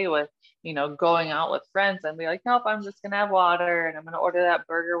be okay with, you know, going out with friends and be like, nope, I'm just gonna have water and I'm gonna order that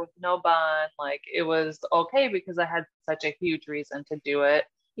burger with no bun. Like it was okay because I had such a huge reason to do it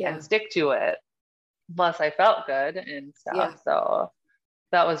and stick to it. Plus I felt good and stuff. Yeah. So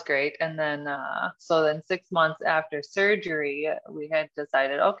that was great. And then, so then 6 months after surgery, we had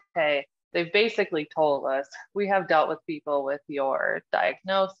decided, okay, they've basically told us, we have dealt with people with your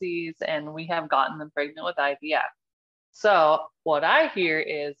diagnoses and we have gotten them pregnant with IVF. So what I hear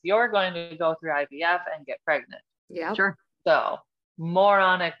is you're going to go through IVF and get pregnant. Yeah, sure. So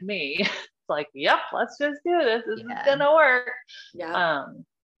moronic me, it's like, yep, let's just do this. This is gonna work. Yeah.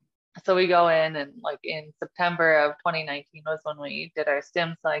 So we go in and like in September of 2019 was when we did our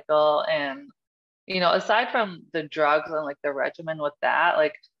stim cycle. And, you know, aside from the drugs and like the regimen with that,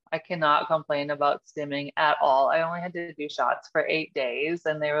 like I cannot complain about stimming at all. I only had to do shots for 8 days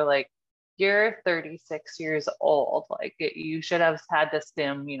and they were like, you're 36 years old. Like you should have had to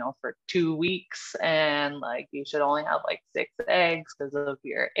stim, you know, for 2 weeks and like you should only have like 6 eggs because of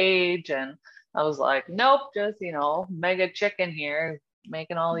your age. And I was like, nope, just, you know, mega chicken here,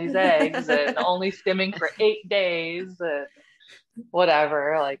 making all these eggs and only stimming for 8 days and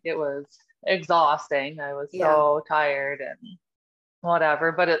whatever. Like it was exhausting. I was so tired and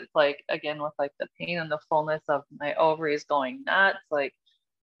whatever. But it's like, again, with like the pain and the fullness of my ovaries going nuts, like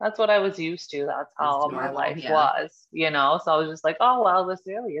that's what I was used to. That's how my life was, you know? So I was just like, oh, well, this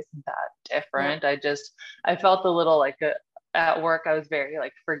really isn't that different. I felt a little like at work, I was very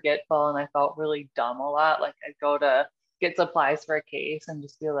like forgetful and I felt really dumb a lot. Like I'd go to get supplies for a case and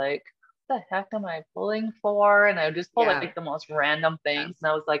just be like, what the heck am I pulling for? And I would just pull like the most random things.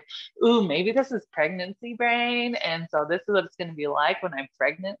 And I was like, ooh, maybe this is pregnancy brain. And so this is what it's going to be like when I'm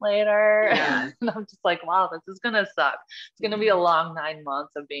pregnant later. And I'm just like, wow, this is going to suck. It's going to be a long 9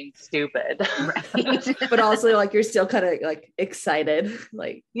 months of being stupid. Right. But also like, you're still kind of like excited.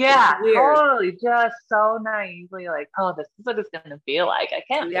 Like, totally. Just so naively like, oh, this is what it's going to be like. I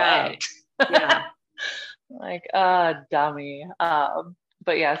can't wait. Yeah. Like, dummy.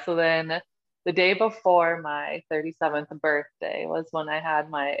 But yeah, so then the day before my 37th birthday was when I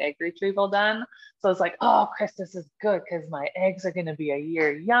had my egg retrieval done. So I was like, oh, Chris, this is good because my eggs are going to be a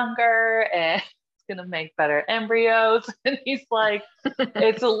year younger and it's going to make better embryos. And he's like,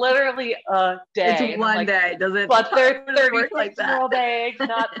 it's literally a day. It's one day, does it? But they're 36-year-old eggs,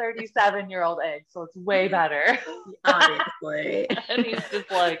 not 37-year-old eggs. So it's way better. Obviously. And he's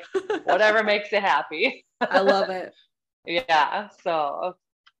just like, whatever makes you happy. I love it. Yeah, so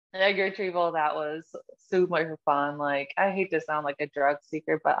egg retrieval, that was super fun. Like, I hate to sound like a drug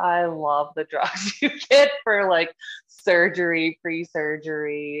seeker, but I love the drugs you get for like surgery,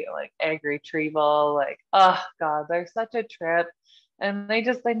 pre-surgery, like egg retrieval. Like, oh God, they're such a trip. And they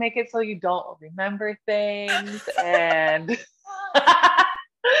make it so you don't remember things. And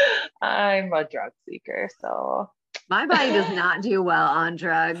I'm a drug seeker, so. My body does not do well on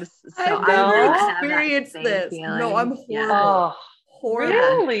drugs. So I've never experienced this. Feeling. No, I'm horrible. Yeah. Horrible.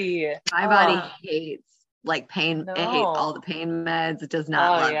 Really? My body hates like pain. No. It hates all the pain meds. It does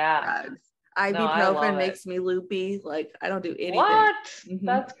not love drugs. Ibuprofen makes me loopy. Like I don't do anything. What? Mm-hmm.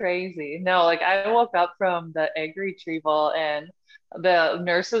 That's crazy. No, like I woke up from the egg retrieval and the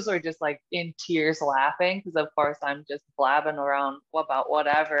nurses were just like in tears laughing because of course I'm just blabbing around about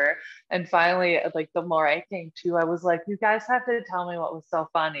whatever. And finally, like the more I came to, I was like, you guys have to tell me what was so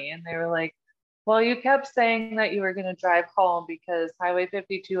funny. And they were like, well, you kept saying that you were going to drive home because Highway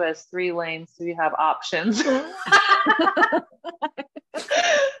 52 has 3 lanes, so you have options. And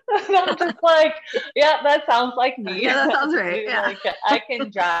I'm just like, yeah, that sounds like me. Yeah, that sounds right. Yeah. Like, I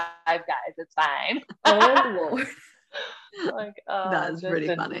can drive, guys. It's fine. Oh, Lord. Like, that's pretty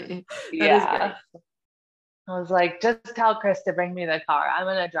funny. Yeah. I was like, just tell Chris to bring me the car. I'm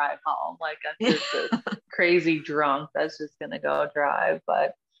going to drive home. Like, I'm just a crazy drunk that's just going to go drive.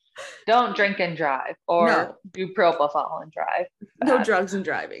 But Don't drink and drive, or do propofol and drive. No drugs and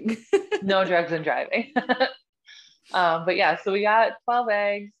driving. No drugs and driving. But yeah, so we got 12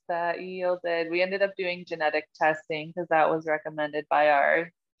 eggs that yielded. We ended up doing genetic testing because that was recommended by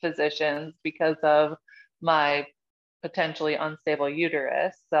our physicians because of my potentially unstable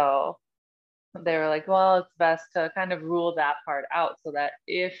uterus. So they were like, well, it's best to kind of rule that part out so that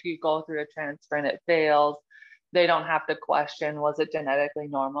if you go through a transfer and it fails, they don't have to question, was it genetically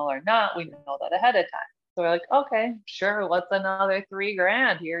normal or not? We know that ahead of time. So we're like, okay, sure. What's another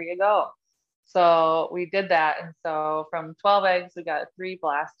 $3,000? Here you go. So we did that. And so from 12 eggs, we got 3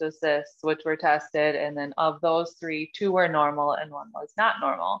 blastocysts, which were tested. And then of those 3, 2 were normal and 1 was not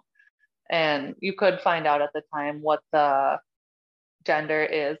normal. And you could find out at the time what the gender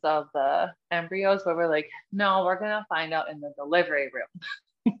is of the embryos, but we're like, no, we're going to find out in the delivery room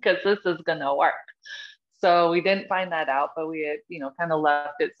because this is going to work. So we didn't find that out, but we had, kind of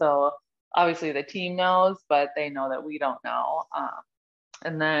left it. So obviously the team knows, but they know that we don't know.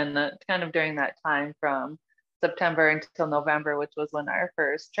 And then kind of during that time from September until November, which was when our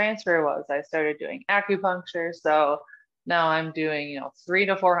first transfer was, I started doing acupuncture. So now I'm doing, $300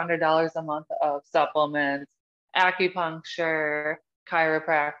 to $400 a month of supplements, acupuncture,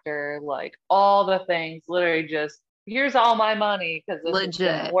 chiropractor, like all the things, literally just here's all my money because this is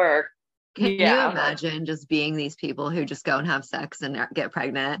gonna work. Can you imagine just being these people who just go and have sex and get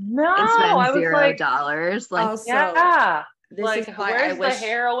pregnant? No, and spend I was $0? Like, also, yeah. this like, is why where's the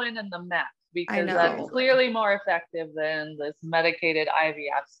heroin and the meth? Because that's clearly more effective than this medicated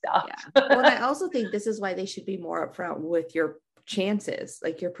IVF stuff. Yeah. Well, and I also think this is why they should be more upfront with your chances,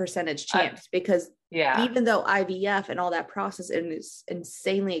 like your percentage chance, because even though IVF and all that process is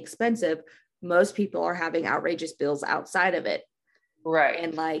insanely expensive, most people are having outrageous bills outside of it. Right.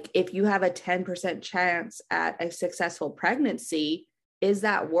 And like, if you have a 10% chance at a successful pregnancy, is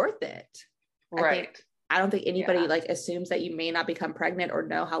that worth it? Right. I don't think anybody like assumes that you may not become pregnant or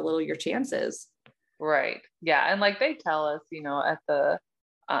know how little your chance is. Right. Yeah. And like they tell us, at the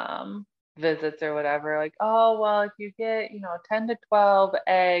visits or whatever, like, oh, well, if you get, 10 to 12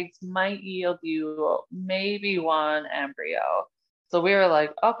 eggs might yield you maybe 1 embryo. So we were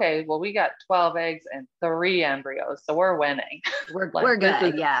like, okay, well, we got 12 eggs and 3 embryos. So we're winning. We're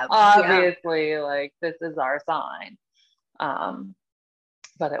good. Yeah. Obviously, like this is our sign.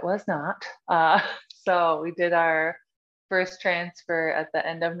 But it was not. So we did our first transfer at the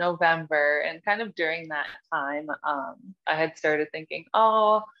end of November, and kind of during that time, I had started thinking,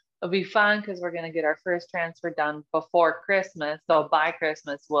 oh, it'll be fun because we're going to get our first transfer done before Christmas. So by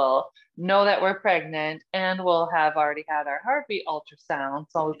Christmas, we'll know that we're pregnant and we'll have already had our heartbeat ultrasound.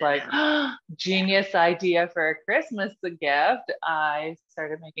 So I was like, genius idea for a Christmas gift. I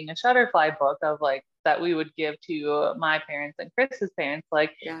started making a Shutterfly book of like that we would give to my parents and Chris's parents.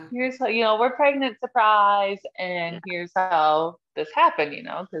 Like, here's how, we're pregnant, surprise. And here's how this happened,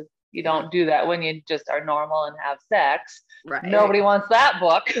 because you don't do that when you just are normal and have sex. Right. Nobody wants that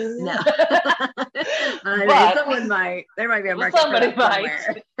book. No. But someone might. There might be a market. Somebody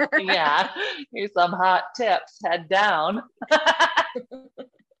might. Yeah. Here's some hot tips. Head down.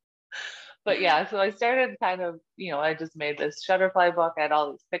 But yeah, so I started kind of, I just made this Shutterfly book. I had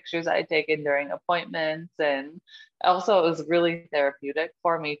all these pictures I had taken during appointments, and also it was really therapeutic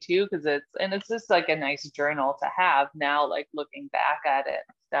for me too, because it's just like a nice journal to have now, like looking back at it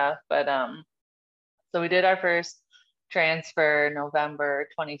and stuff. But so we did our first transfer November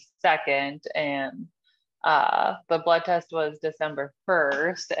 22nd, and the blood test was December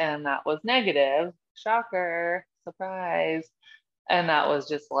 1st, and that was negative. Shocker, surprise. And that was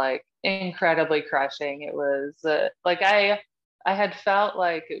just like incredibly crushing. It was like I had felt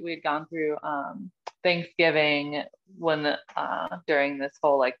like we'd gone through Thanksgiving when during this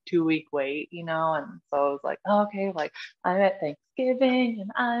whole like 2-week wait, and so I was like, oh, okay, like I'm at Thanksgiving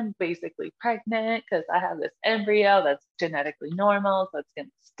and I'm basically pregnant because I have this embryo that's genetically normal, so it's gonna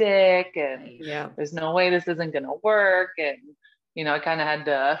stick, and there's no way this isn't gonna work. And I kind of had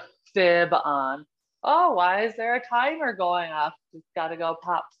to fib on, oh, why is there a timer going off? Just got to go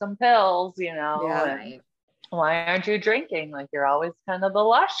pop some pills, and why aren't you drinking? Like, you're always kind of the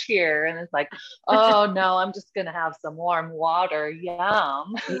lush here. And it's like, oh no, I'm just going to have some warm water.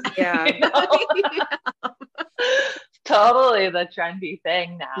 Yum. Yeah. Totally the trendy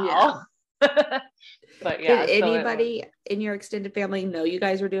thing now. But yeah. Did anybody in your extended family know you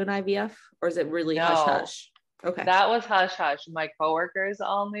guys were doing IVF, or is it really hush hush? Okay. That was hush hush. My coworkers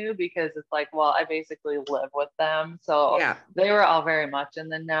all knew because it's like, well, I basically live with them. So they were all very much in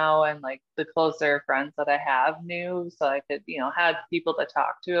the know, and like the closer friends that I have knew. So I could, had people to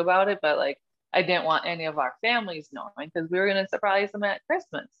talk to about it, but like I didn't want any of our families knowing because we were going to surprise them at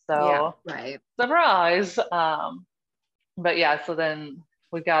Christmas. So Yeah, right. surprise. But yeah, so then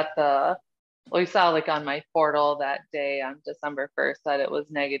we saw like on my portal that day on December 1st that it was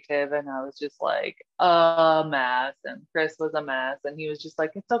negative, and I was just like a mess, and Chris was a mess, and he was just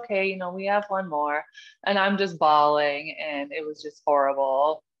like, it's okay, you know, we have one more, and I'm just bawling, and it was just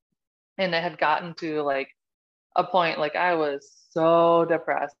horrible. And it had gotten to like a point, like I was so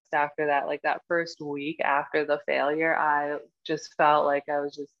depressed after that, like that first week after the failure, I just felt like I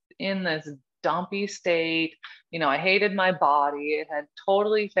was just in this dumpy state. You know, I hated my body. It had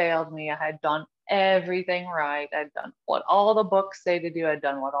totally failed me. I had done everything right. I'd done what all the books say to do. I'd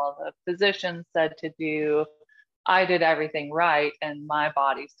done what all the physicians said to do. I did everything right, and my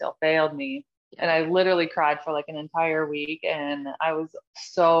body still failed me. And I literally cried for like an entire week, and I was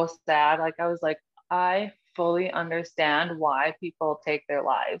so sad. Like I was like, I fully understand why people take their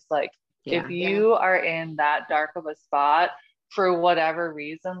lives. Like if you are in that dark of a spot for whatever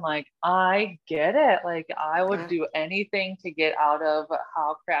reason, like I get it. Like I would do anything to get out of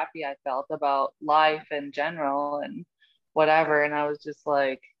how crappy I felt about life in general and whatever. And I was just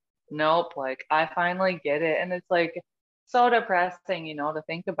like, nope, like I finally get it. And it's like so depressing, you know, to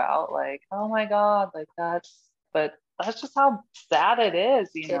think about, like, oh my God, like but that's just how sad it is,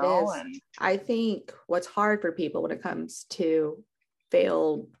 you know. And I think what's hard for people when it comes to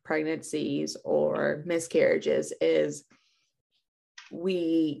failed pregnancies or miscarriages is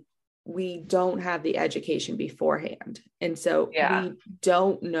we don't have the education beforehand, and so we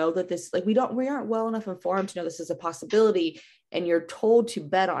don't know that this, like we aren't well enough informed to know this is a possibility, and you're told to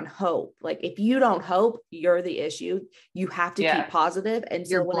bet on hope. Like if you don't hope, you're the issue. You have to keep positive, and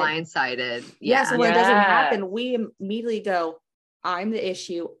so you're blindsided. So when it doesn't happen, we immediately go, I'm the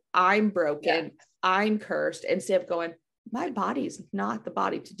issue, I'm broken, I'm cursed, instead of going, my body's not the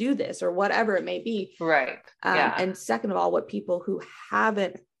body to do this, or whatever it may be. Right. And second of all, what people who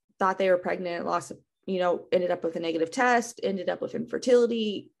haven't thought they were pregnant, lost, you know, ended up with a negative test, ended up with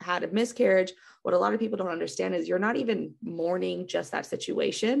infertility, had a miscarriage. What a lot of people don't understand is you're not even mourning just that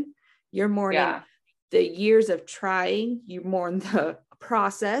situation. You're mourning the years of trying. You mourn the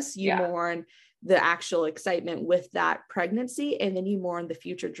process. You mourn the actual excitement with that pregnancy. And then you mourn the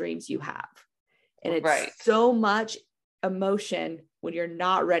future dreams you have. And it's so much emotion when you're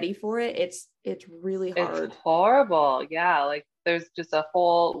not ready for it. It's really hard. It's horrible. Yeah. Like there's just a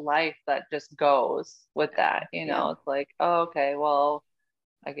whole life that just goes with that, you know. It's like, oh, okay, well,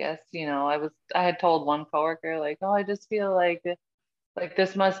 I guess, you know, I had told one coworker, like, oh, I just feel like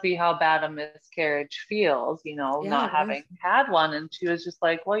this must be how bad a miscarriage feels, you know, not having had one. And she was just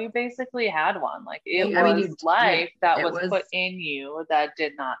like, well, you basically had one. Like it was life that was put in you that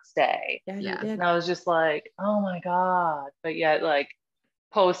did not stay. And I was just like, oh my God. But yet, like,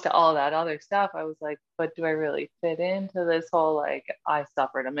 post to all that other stuff, I was like, but do I really fit into this whole, like, I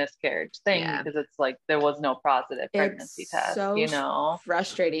suffered a miscarriage thing? Because it's like there was no positive pregnancy test, so you know.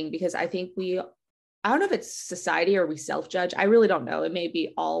 Frustrating, because I think I don't know if it's society or we self-judge. I really don't know. It may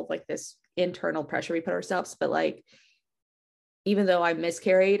be all like this internal pressure we put ourselves, but like, even though I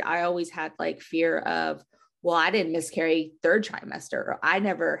miscarried, I always had like fear of, well, I didn't miscarry third trimester, or I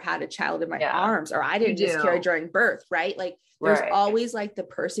never had a child in my arms, or I didn't miscarry during birth, right? Like there's always like the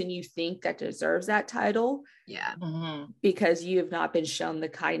person you think that deserves that title. Because you have not been shown the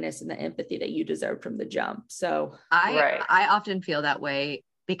kindness and the empathy that you deserve from the jump. So I often feel that way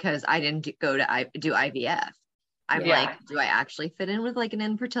because I didn't go to do IVF. I'm like, do I actually fit in with like an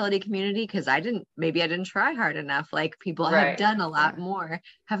infertility community? Because maybe I didn't try hard enough. Like people have done a lot more,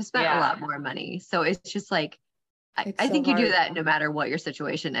 have spent a lot more money. So it's just like, I think you do that no matter what your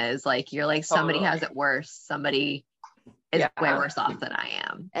situation is. Like you're like, somebody has it worse. Somebody is way worse off than I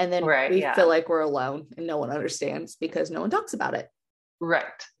am. And then we feel like we're alone and no one understands because no one talks about it. Right.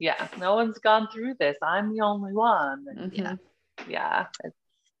 Yeah. No one's gone through this. I'm the only one. Yeah. It's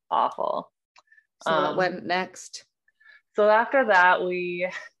awful. So what went next? So after that, we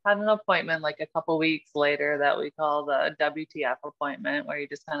had an appointment like a couple weeks later that we call the WTF appointment, where you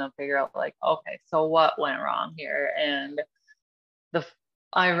just kind of figure out like, okay, so what went wrong here? And the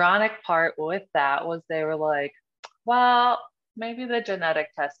ironic part with that was they were like, well, maybe the genetic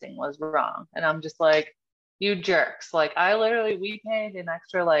testing was wrong. And I'm just like, you jerks. Like we paid an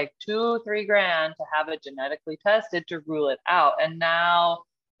extra like $2-3 to have it genetically tested to rule it out. And now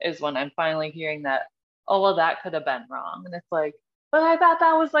is when I'm finally hearing that, oh, well, that could have been wrong. And it's like, but I thought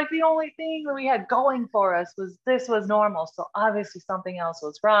that was like the only thing that we had going for us was this was normal. So obviously something else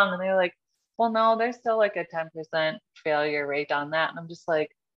was wrong. And they're like, well, no, there's still like a 10% failure rate on that. And I'm just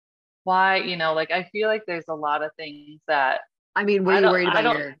like, why? You know, like, I feel like there's a lot of things that, I mean, were you worried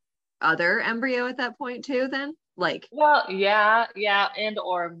about other embryo at that point too then? Like, well, yeah, and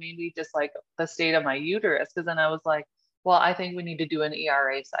or maybe just like the state of my uterus, because then I was like, well, I think we need to do an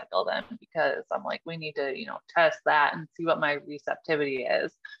ERA cycle then, because I'm like, we need to, test that and see what my receptivity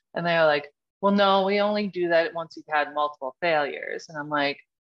is. And they're like, well, no, we only do that once you've had multiple failures. And I'm like,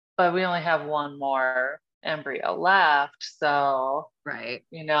 but we only have one more embryo left. So, right.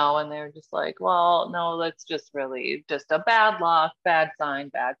 And they're just like, well, no, that's just really just a bad luck, bad sign,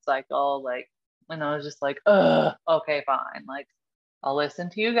 bad cycle. Like, and I was just like, okay, fine. Like, I'll listen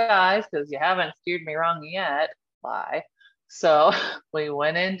to you guys because you haven't steered me wrong yet. Bye. So we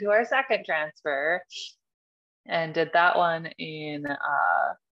went into our second transfer and did that one in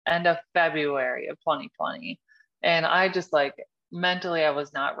end of February of 2020. And I just like mentally, I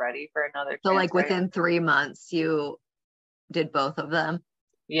was not ready for another transfer. So like within 3 months, you did both of them?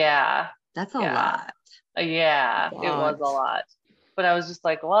 Yeah. That's a lot. Yeah, it was a lot. But I was just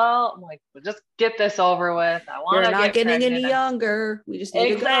like, well, I'm like, we'll just get this over with. I want to You're not getting any younger. We just need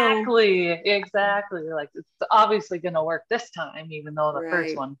to go. Exactly. Like, it's obviously going to work this time, even though the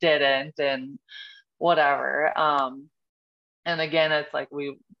first one didn't, and whatever. And again, it's like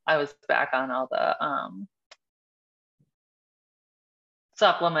I was back on all the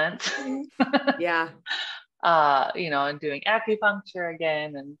supplements. Yeah. And doing acupuncture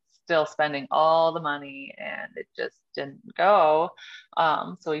again, and still spending all the money, and it just didn't go.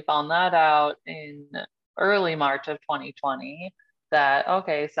 So we found that out in early March of 2020 that,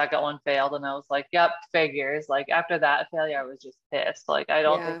 okay, second one failed. And I was like, yep, figures. Like after that failure, I was just pissed. Like, I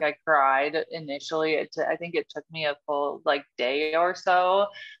don't think I cried initially. I think it took me a full like day or so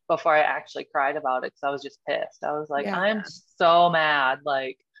before I actually cried about it. Cause I was just pissed. I was like, I'm so mad.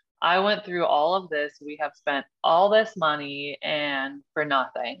 Like, I went through all of this. We have spent all this money and for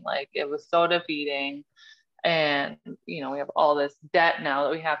nothing. Like, it was so defeating. And, we have all this debt now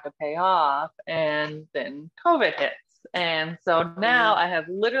that we have to pay off. And then COVID hits. And so now I have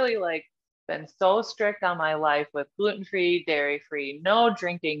literally like been so strict on my life with gluten-free, dairy-free, no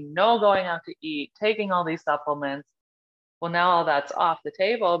drinking, no going out to eat, taking all these supplements. Well, now all that's off the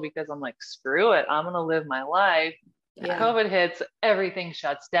table because I'm like, screw it. I'm going to live my life. COVID hits, everything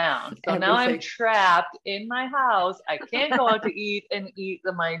shuts down. So now I'm trapped in my house. I can't go out to eat and eat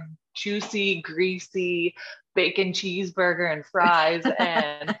my juicy, greasy bacon cheeseburger and fries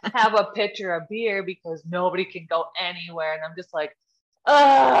and have a pitcher of beer because nobody can go anywhere. And I'm just like,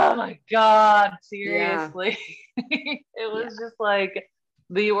 oh my God, seriously. It was just like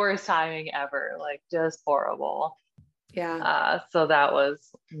the worst timing ever, like just horrible. Yeah. So that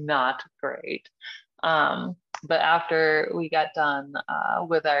was not great. But after we got done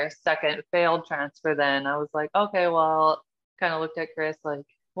with our second failed transfer, then I was like, okay, well, kind of looked at Chris like,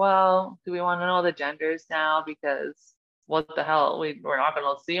 well, do we want to know the genders now? Because what the hell, we're not going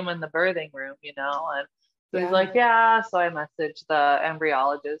to see them in the birthing room, And so he's like, yeah. So I messaged the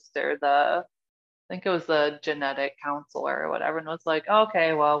embryologist or I think it was the genetic counselor or whatever, and was like,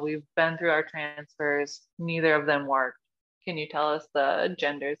 okay, well, we've been through our transfers. Neither of them worked. Can you tell us the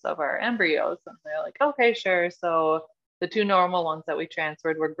genders of our embryos? And they're like, okay, sure. So the two normal ones that we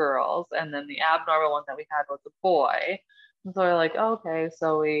transferred were girls, and then the abnormal one that we had was a boy. And so we're like, okay,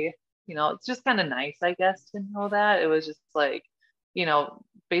 so we, it's just kind of nice, I guess, to know that. It was just like,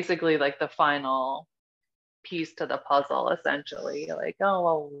 basically like the final piece to the puzzle, essentially. Like, oh,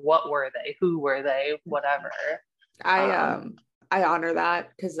 well, what were they? Who were they? Whatever. I honor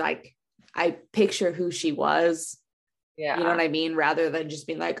that because like I picture who she was. Yeah. You know what I mean? Rather than just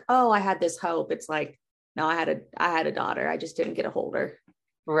being like, oh, I had this hope. It's like, no, I had a daughter. I just didn't get a hold her.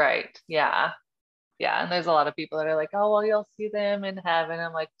 Right. Yeah. Yeah. And there's a lot of people that are like, oh, well, you'll see them in heaven.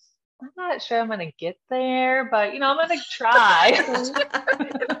 I'm like, I'm not sure I'm going to get there, but I'm going to try. I'm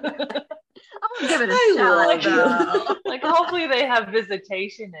gonna give it a shot. Though. Like, hopefully they have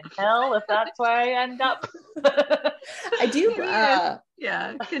visitation in hell if that's where I end up. I do. I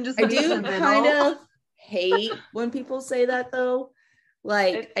do kind of hate when people say that though.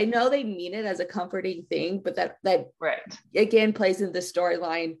 Like, I know they mean it as a comforting thing, but that right again plays in the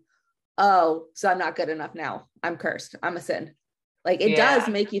storyline. Oh, so I'm not good enough now. I'm cursed. I'm a sin. Like, it does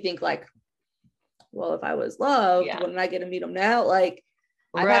make you think like, well, if I was loved, wouldn't I get to meet him now? Like,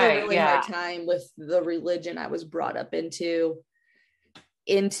 I've had a really hard time with the religion I was brought up into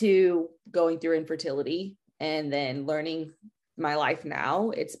going through infertility and then learning my life now.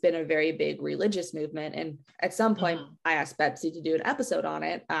 It's been a very big religious movement. And at some point I asked Betsy to do an episode on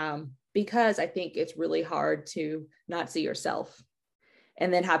it because I think it's really hard to not see yourself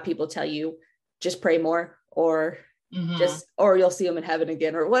and then have people tell you, just pray more or or you'll see them in heaven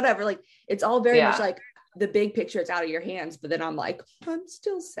again or whatever. Like, it's all very much like, the big picture, it's out of your hands, but then I'm like, I'm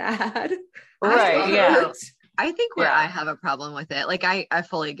still sad. Right. Yeah. I think where I have a problem with it, like I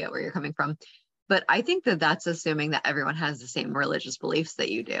fully get where you're coming from, but I think that that's assuming that everyone has the same religious beliefs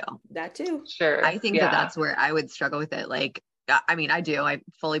that you do. That too. Sure. I think that that's where I would struggle with it. Like, I mean, I do. I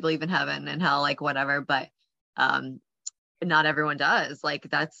fully believe in heaven and hell, like whatever, but not everyone does. Like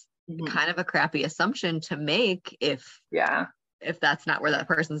that's kind of a crappy assumption to make if that's not where that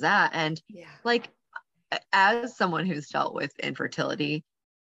person's at. And like, as someone who's dealt with infertility,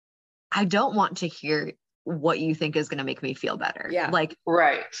 I don't want to hear what you think is going to make me feel better. Yeah. Like,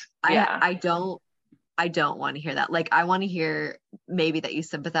 right. Yeah. I don't want to hear that. Like, I want to hear maybe that you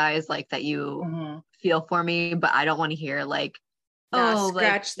sympathize, like that you feel for me, but I don't want to hear like,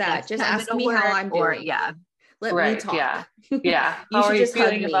 scratch that. Just ask me how I'm doing. Or let me talk. Yeah. Yeah. How are you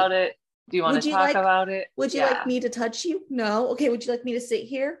feeling about it? Do you want to talk about it? Would you like me to touch you? No. Okay. Would you like me to sit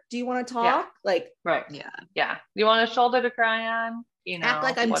here? Do you want to talk? Yeah. Like, right. Yeah. Yeah. Do you want a shoulder to cry on? You know, act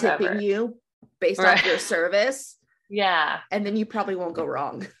like I'm tipping you based off your service. Yeah. And then you probably won't go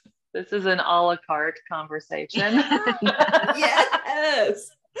wrong. This is an a la carte conversation.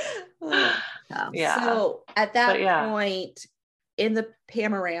 Yes. Yeah. So at that point in the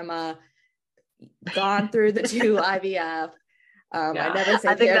panorama, gone through the 2 IVF. I never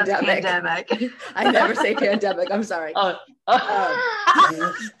say pandemic. I never say pandemic. I'm sorry.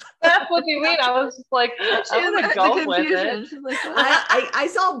 That's what you mean. I was just like, I'm gonna go with it. Like, I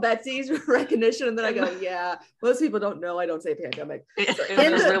saw Betsy's recognition, and then I go, yeah. Most people don't know I don't say pandemic. So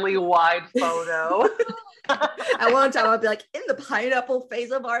in a really wide photo. At one time, I'd be like, in the pineapple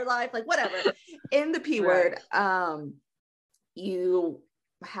phase of our life, like whatever. In the P word, you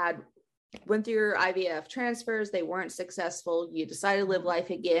went through your IVF transfers. They weren't successful. You decided to live life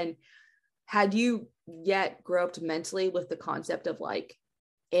again. Had you yet groped mentally with the concept of like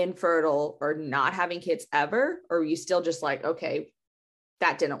infertile or not having kids ever? Or were you still just like, okay,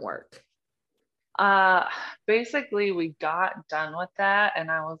 that didn't work? Basically we got done with that. And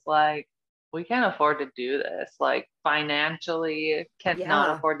I was like, we can't afford to do this. Like financially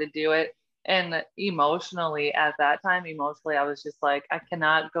cannot afford to do it. And emotionally at that time, I was just like, I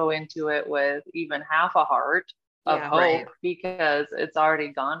cannot go into it with even half a heart of hope because it's already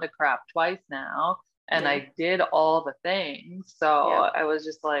gone to crap twice now. And I did all the things. So I was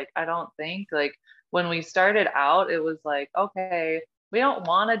just like, I don't think, like when we started out, it was like, okay, we don't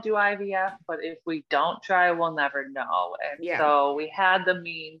want to do IVF, but if we don't try, we'll never know. And so we had the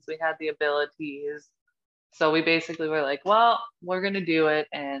means, we had the abilities. So we basically were like, well, we're going to do it.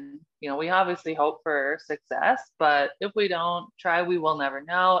 And, you know, we obviously hope for success, but if we don't try, we will never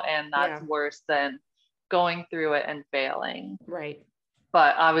know. And that's worse than going through it and failing. Right.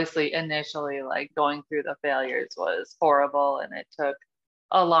 But obviously initially, like going through the failures was horrible and it took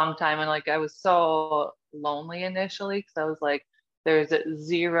a long time. And like, I was so lonely initially because I was like, there's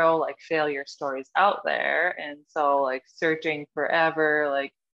 0 like failure stories out there. And so like searching forever,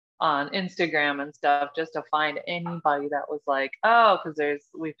 like on Instagram and stuff, just to find anybody that was like, oh, because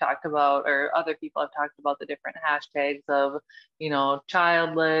we've talked about, or other people have talked about the different hashtags of, you know,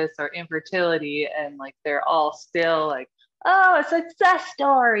 childless or infertility. And like, they're all still like, oh, a success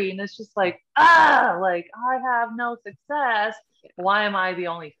story. And it's just like, like I have no success. Why am I the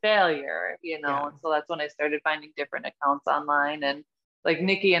only failure? You know? And so that's when I started finding different accounts online. And like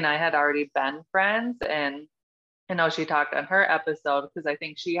Nikki and I had already been friends, and I know she talked on her episode because I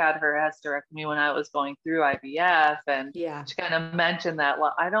think she had her hysterectomy when I was going through IVF. And she kind of mentioned that,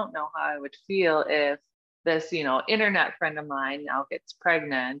 well, I don't know how I would feel if this, you know, internet friend of mine now gets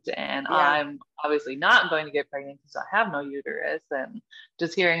pregnant and I'm obviously not going to get pregnant because I have no uterus. And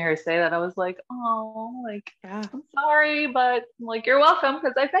just hearing her say that, I was like, oh, like, I'm sorry, but like, you're welcome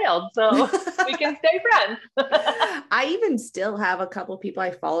because I failed. So we can stay friends. I even still have a couple people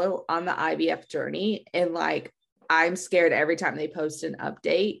I follow on the IVF journey, and like, I'm scared every time they post an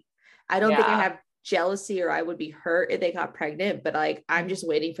update. I don't think I have jealousy or I would be hurt if they got pregnant, but like, I'm just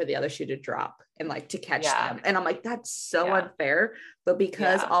waiting for the other shoe to drop and like to catch them. And I'm like, that's so unfair. But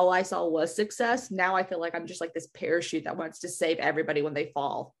because all I saw was success, now I feel like I'm just like this parachute that wants to save everybody when they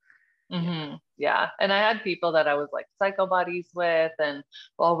fall. Mm-hmm. Yeah. And I had people that I was like psycho buddies with, and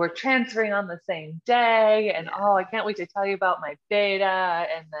well, we're transferring on the same day. And oh, I can't wait to tell you about my beta.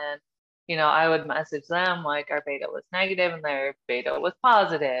 And then, you know, I would message them like our beta was negative and their beta was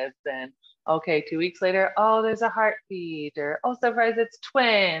positive. And okay, 2 weeks later, oh, there's a heartbeat, or oh, surprise, it's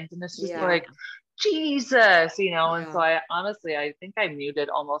twins. And it's just like, Jesus, you know. And so I honestly, I think I muted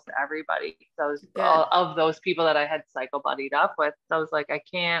almost everybody. So I was all of those people that I had psycho buddied up with. So I was like, I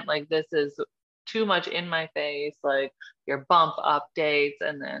can't, like, this is too much in my face, like your bump updates.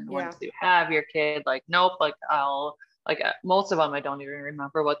 And then once you have your kid, like, nope, like I'll, like most of them, I don't even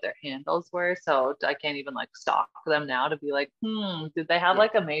remember what their handles were. So I can't even like stalk them now to be like, did they have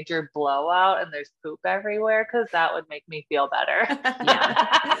like a major blowout and there's poop everywhere? Cause that would make me feel better.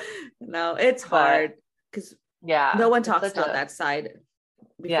 No, it's hard because no one talks about that side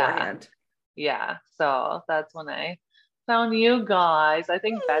beforehand. Yeah. So that's when I found you guys. I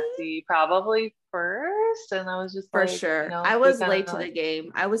think Betsy probably first. And I was just for sure. I was late to the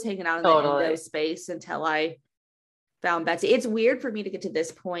game. I was hanging out in the endo space until I found Betsy. It's weird for me to get to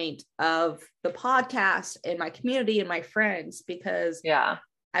this point of the podcast and my community and my friends, because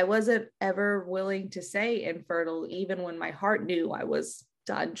I wasn't ever willing to say infertile, even when my heart knew I was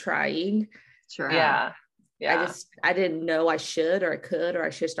done trying. Sure. I didn't know I should, or I could, or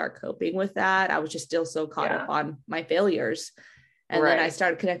I should start coping with that. I was just still so caught up on my failures. And then I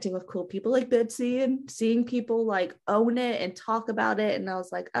started connecting with cool people like Betsy and seeing people like own it and talk about it. And I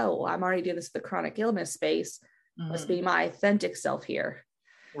was like, oh, I'm already doing this in the chronic illness space. Let's be my authentic self here.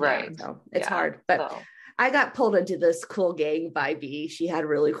 Right. So it's hard, but I got pulled into this cool gang by B. She had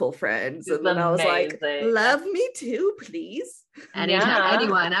really cool friends. And then I was like, love me too, please.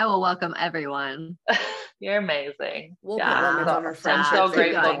 Anyone, I will welcome everyone. You're amazing. We'll put limits on our friendship. So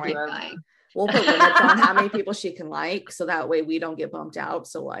grateful. We'll put limits on how many people she can like, so that way we don't get bumped out.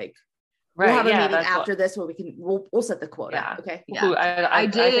 So like, we'll have a meeting after this where we'll set the quota. Okay. Yeah. I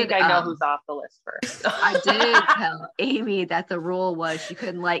think I know who's off the list first. I did tell Amy that the rule was she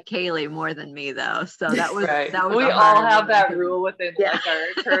couldn't like Kaylee more than me though. So that was we all have that rule within like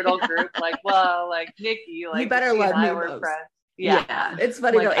our turtle group. Like, well, like Nikki, like you better love me most. Friends. Yeah. It's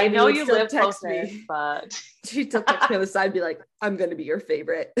funny like, though. Amy I know you live close to me, but she still text me on the side and be like, I'm gonna be your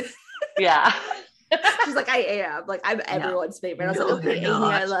favorite. Yeah. She's like, I am. Like, I'm everyone's favorite. I was like, okay, Amy,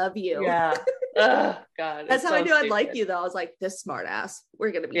 I love you. Yeah. Oh, God. That's how I knew I'd like you, though. I was like, this smart ass.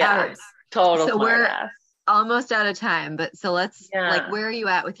 We're going to be friends. Total so smart ass. Almost out of time, but so let's like, where are you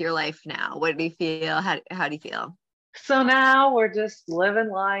at with your life now? What do you feel? How do you feel? So now we're just living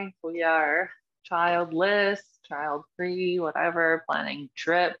life. We are childless, child-free, whatever, planning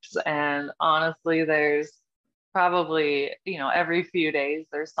trips. And honestly, there's probably, every few days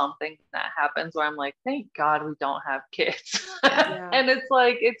there's something that happens where I'm like, thank God we don't have kids. And it's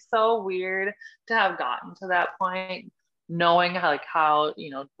like, it's so weird to have gotten to that point, knowing how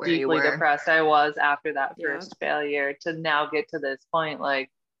deeply depressed I was after that first failure, to now get to this point.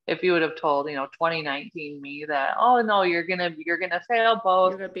 Like, if you would have told 2019 me that, oh no, you're gonna fail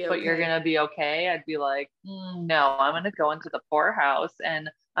both, but you're gonna be okay, I'd be like, no, I'm gonna go into the poorhouse and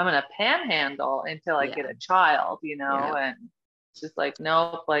I'm gonna panhandle until I get a child, and it's just like,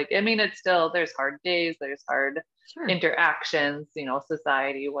 nope. Like, I mean, it's still, there's hard days, there's hard interactions,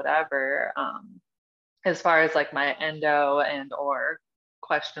 society, whatever. As far as like my endo and or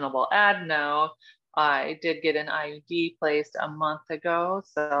questionable adeno, I did get an IUD placed a month ago,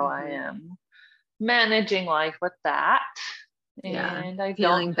 so I am managing life with that. And I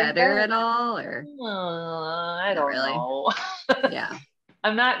feeling better at all, or I don't know.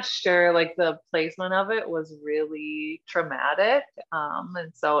 I'm not sure. Like, the placement of it was really traumatic,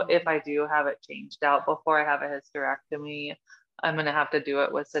 and so if I do have it changed out before I have a hysterectomy, I'm going to have to do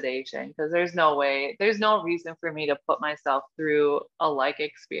it with sedation, because there's no reason for me to put myself through a like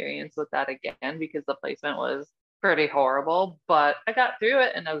experience with that again, because the placement was pretty horrible. But I got through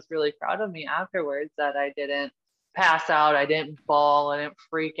it, and I was really proud of me afterwards that I didn't pass out, I didn't bawl, I didn't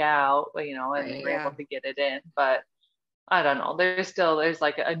freak out, and we were able to get it in. But I don't know, there's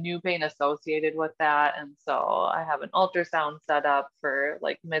like a new pain associated with that. And so I have an ultrasound set up for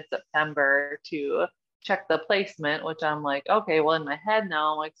like mid-September to check the placement, which I'm like, okay, well, in my head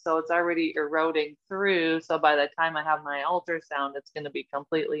now, I'm like, so it's already eroding through. So by the time I have my ultrasound, it's going to be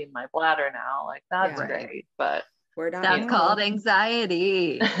completely in my bladder now. Like, that's great. But that's called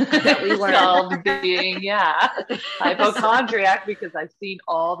anxiety. That we learned. Called being, hypochondriac, because I've seen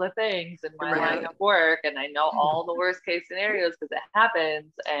all the things in my line of work, and I know all the worst case scenarios because it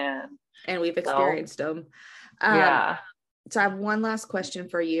happens, and we've experienced them. So I have one last question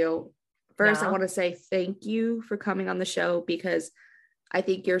for you. First, I want to say thank you for coming on the show, because I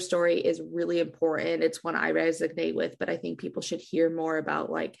think your story is really important. It's one I resonate with, but I think people should hear more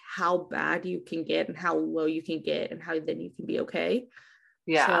about like how bad you can get and how low you can get and how then you can be okay.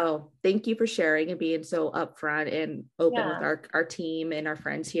 Yeah. So thank you for sharing and being so upfront and open with our team and our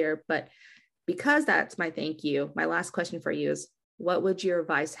friends here. But because that's my thank you, my last question for you is, what would your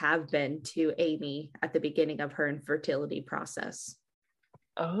advice have been to Amy at the beginning of her infertility process?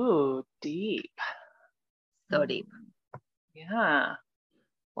 Oh, deep. So deep. Yeah.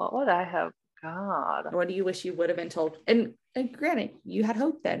 What would I have God. What do you wish you would have been told? And granted, you had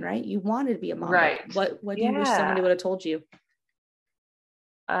hope then, right? You wanted to be a mom. Right. What do you wish somebody would have told you?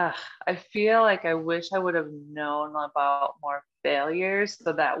 I feel like I wish I would have known about more failures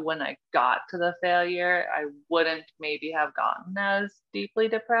so that when I got to the failure, I wouldn't maybe have gotten as deeply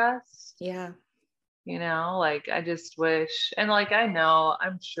depressed. Yeah. You know, like I just wish, and like I know,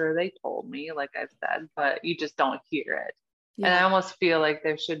 I'm sure they told me, like I've said, but you just don't hear it. Yeah. And I almost feel like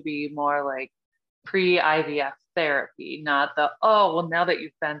there should be more like pre-IVF therapy, not the, oh, well, now that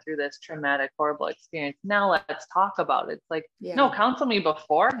you've been through this traumatic, horrible experience, now let's talk about it. It's like, no, counsel me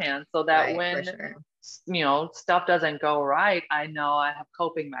beforehand so that when, you know, stuff doesn't go right, I know I have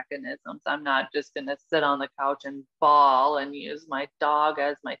coping mechanisms. I'm not just going to sit on the couch and bawl and use my dog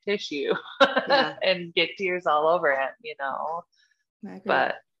as my tissue and get tears all over it, you know.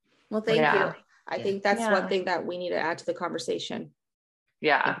 But well, thank you. I think that's one thing that we need to add to the conversation.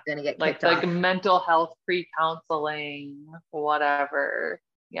 Yeah, gonna get like mental health pre-counseling, whatever.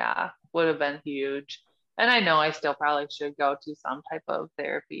 Yeah, would have been huge. And I know I still probably should go to some type of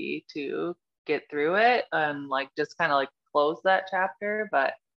therapy to get through it and like just kind of like close that chapter.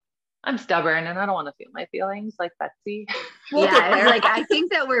 But I'm stubborn and I don't want to feel my feelings like Betsy. We'll like I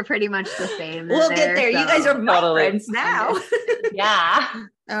think that we're pretty much the same. We'll get there. So. You guys are my friends now. Yeah.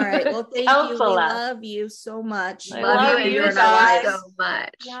 All right. Well, thank you. We love you so much. Love you guys so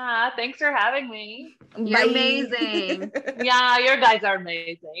much. Yeah. Thanks for having me. You're amazing. Yeah, your guys are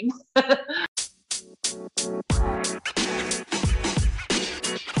amazing.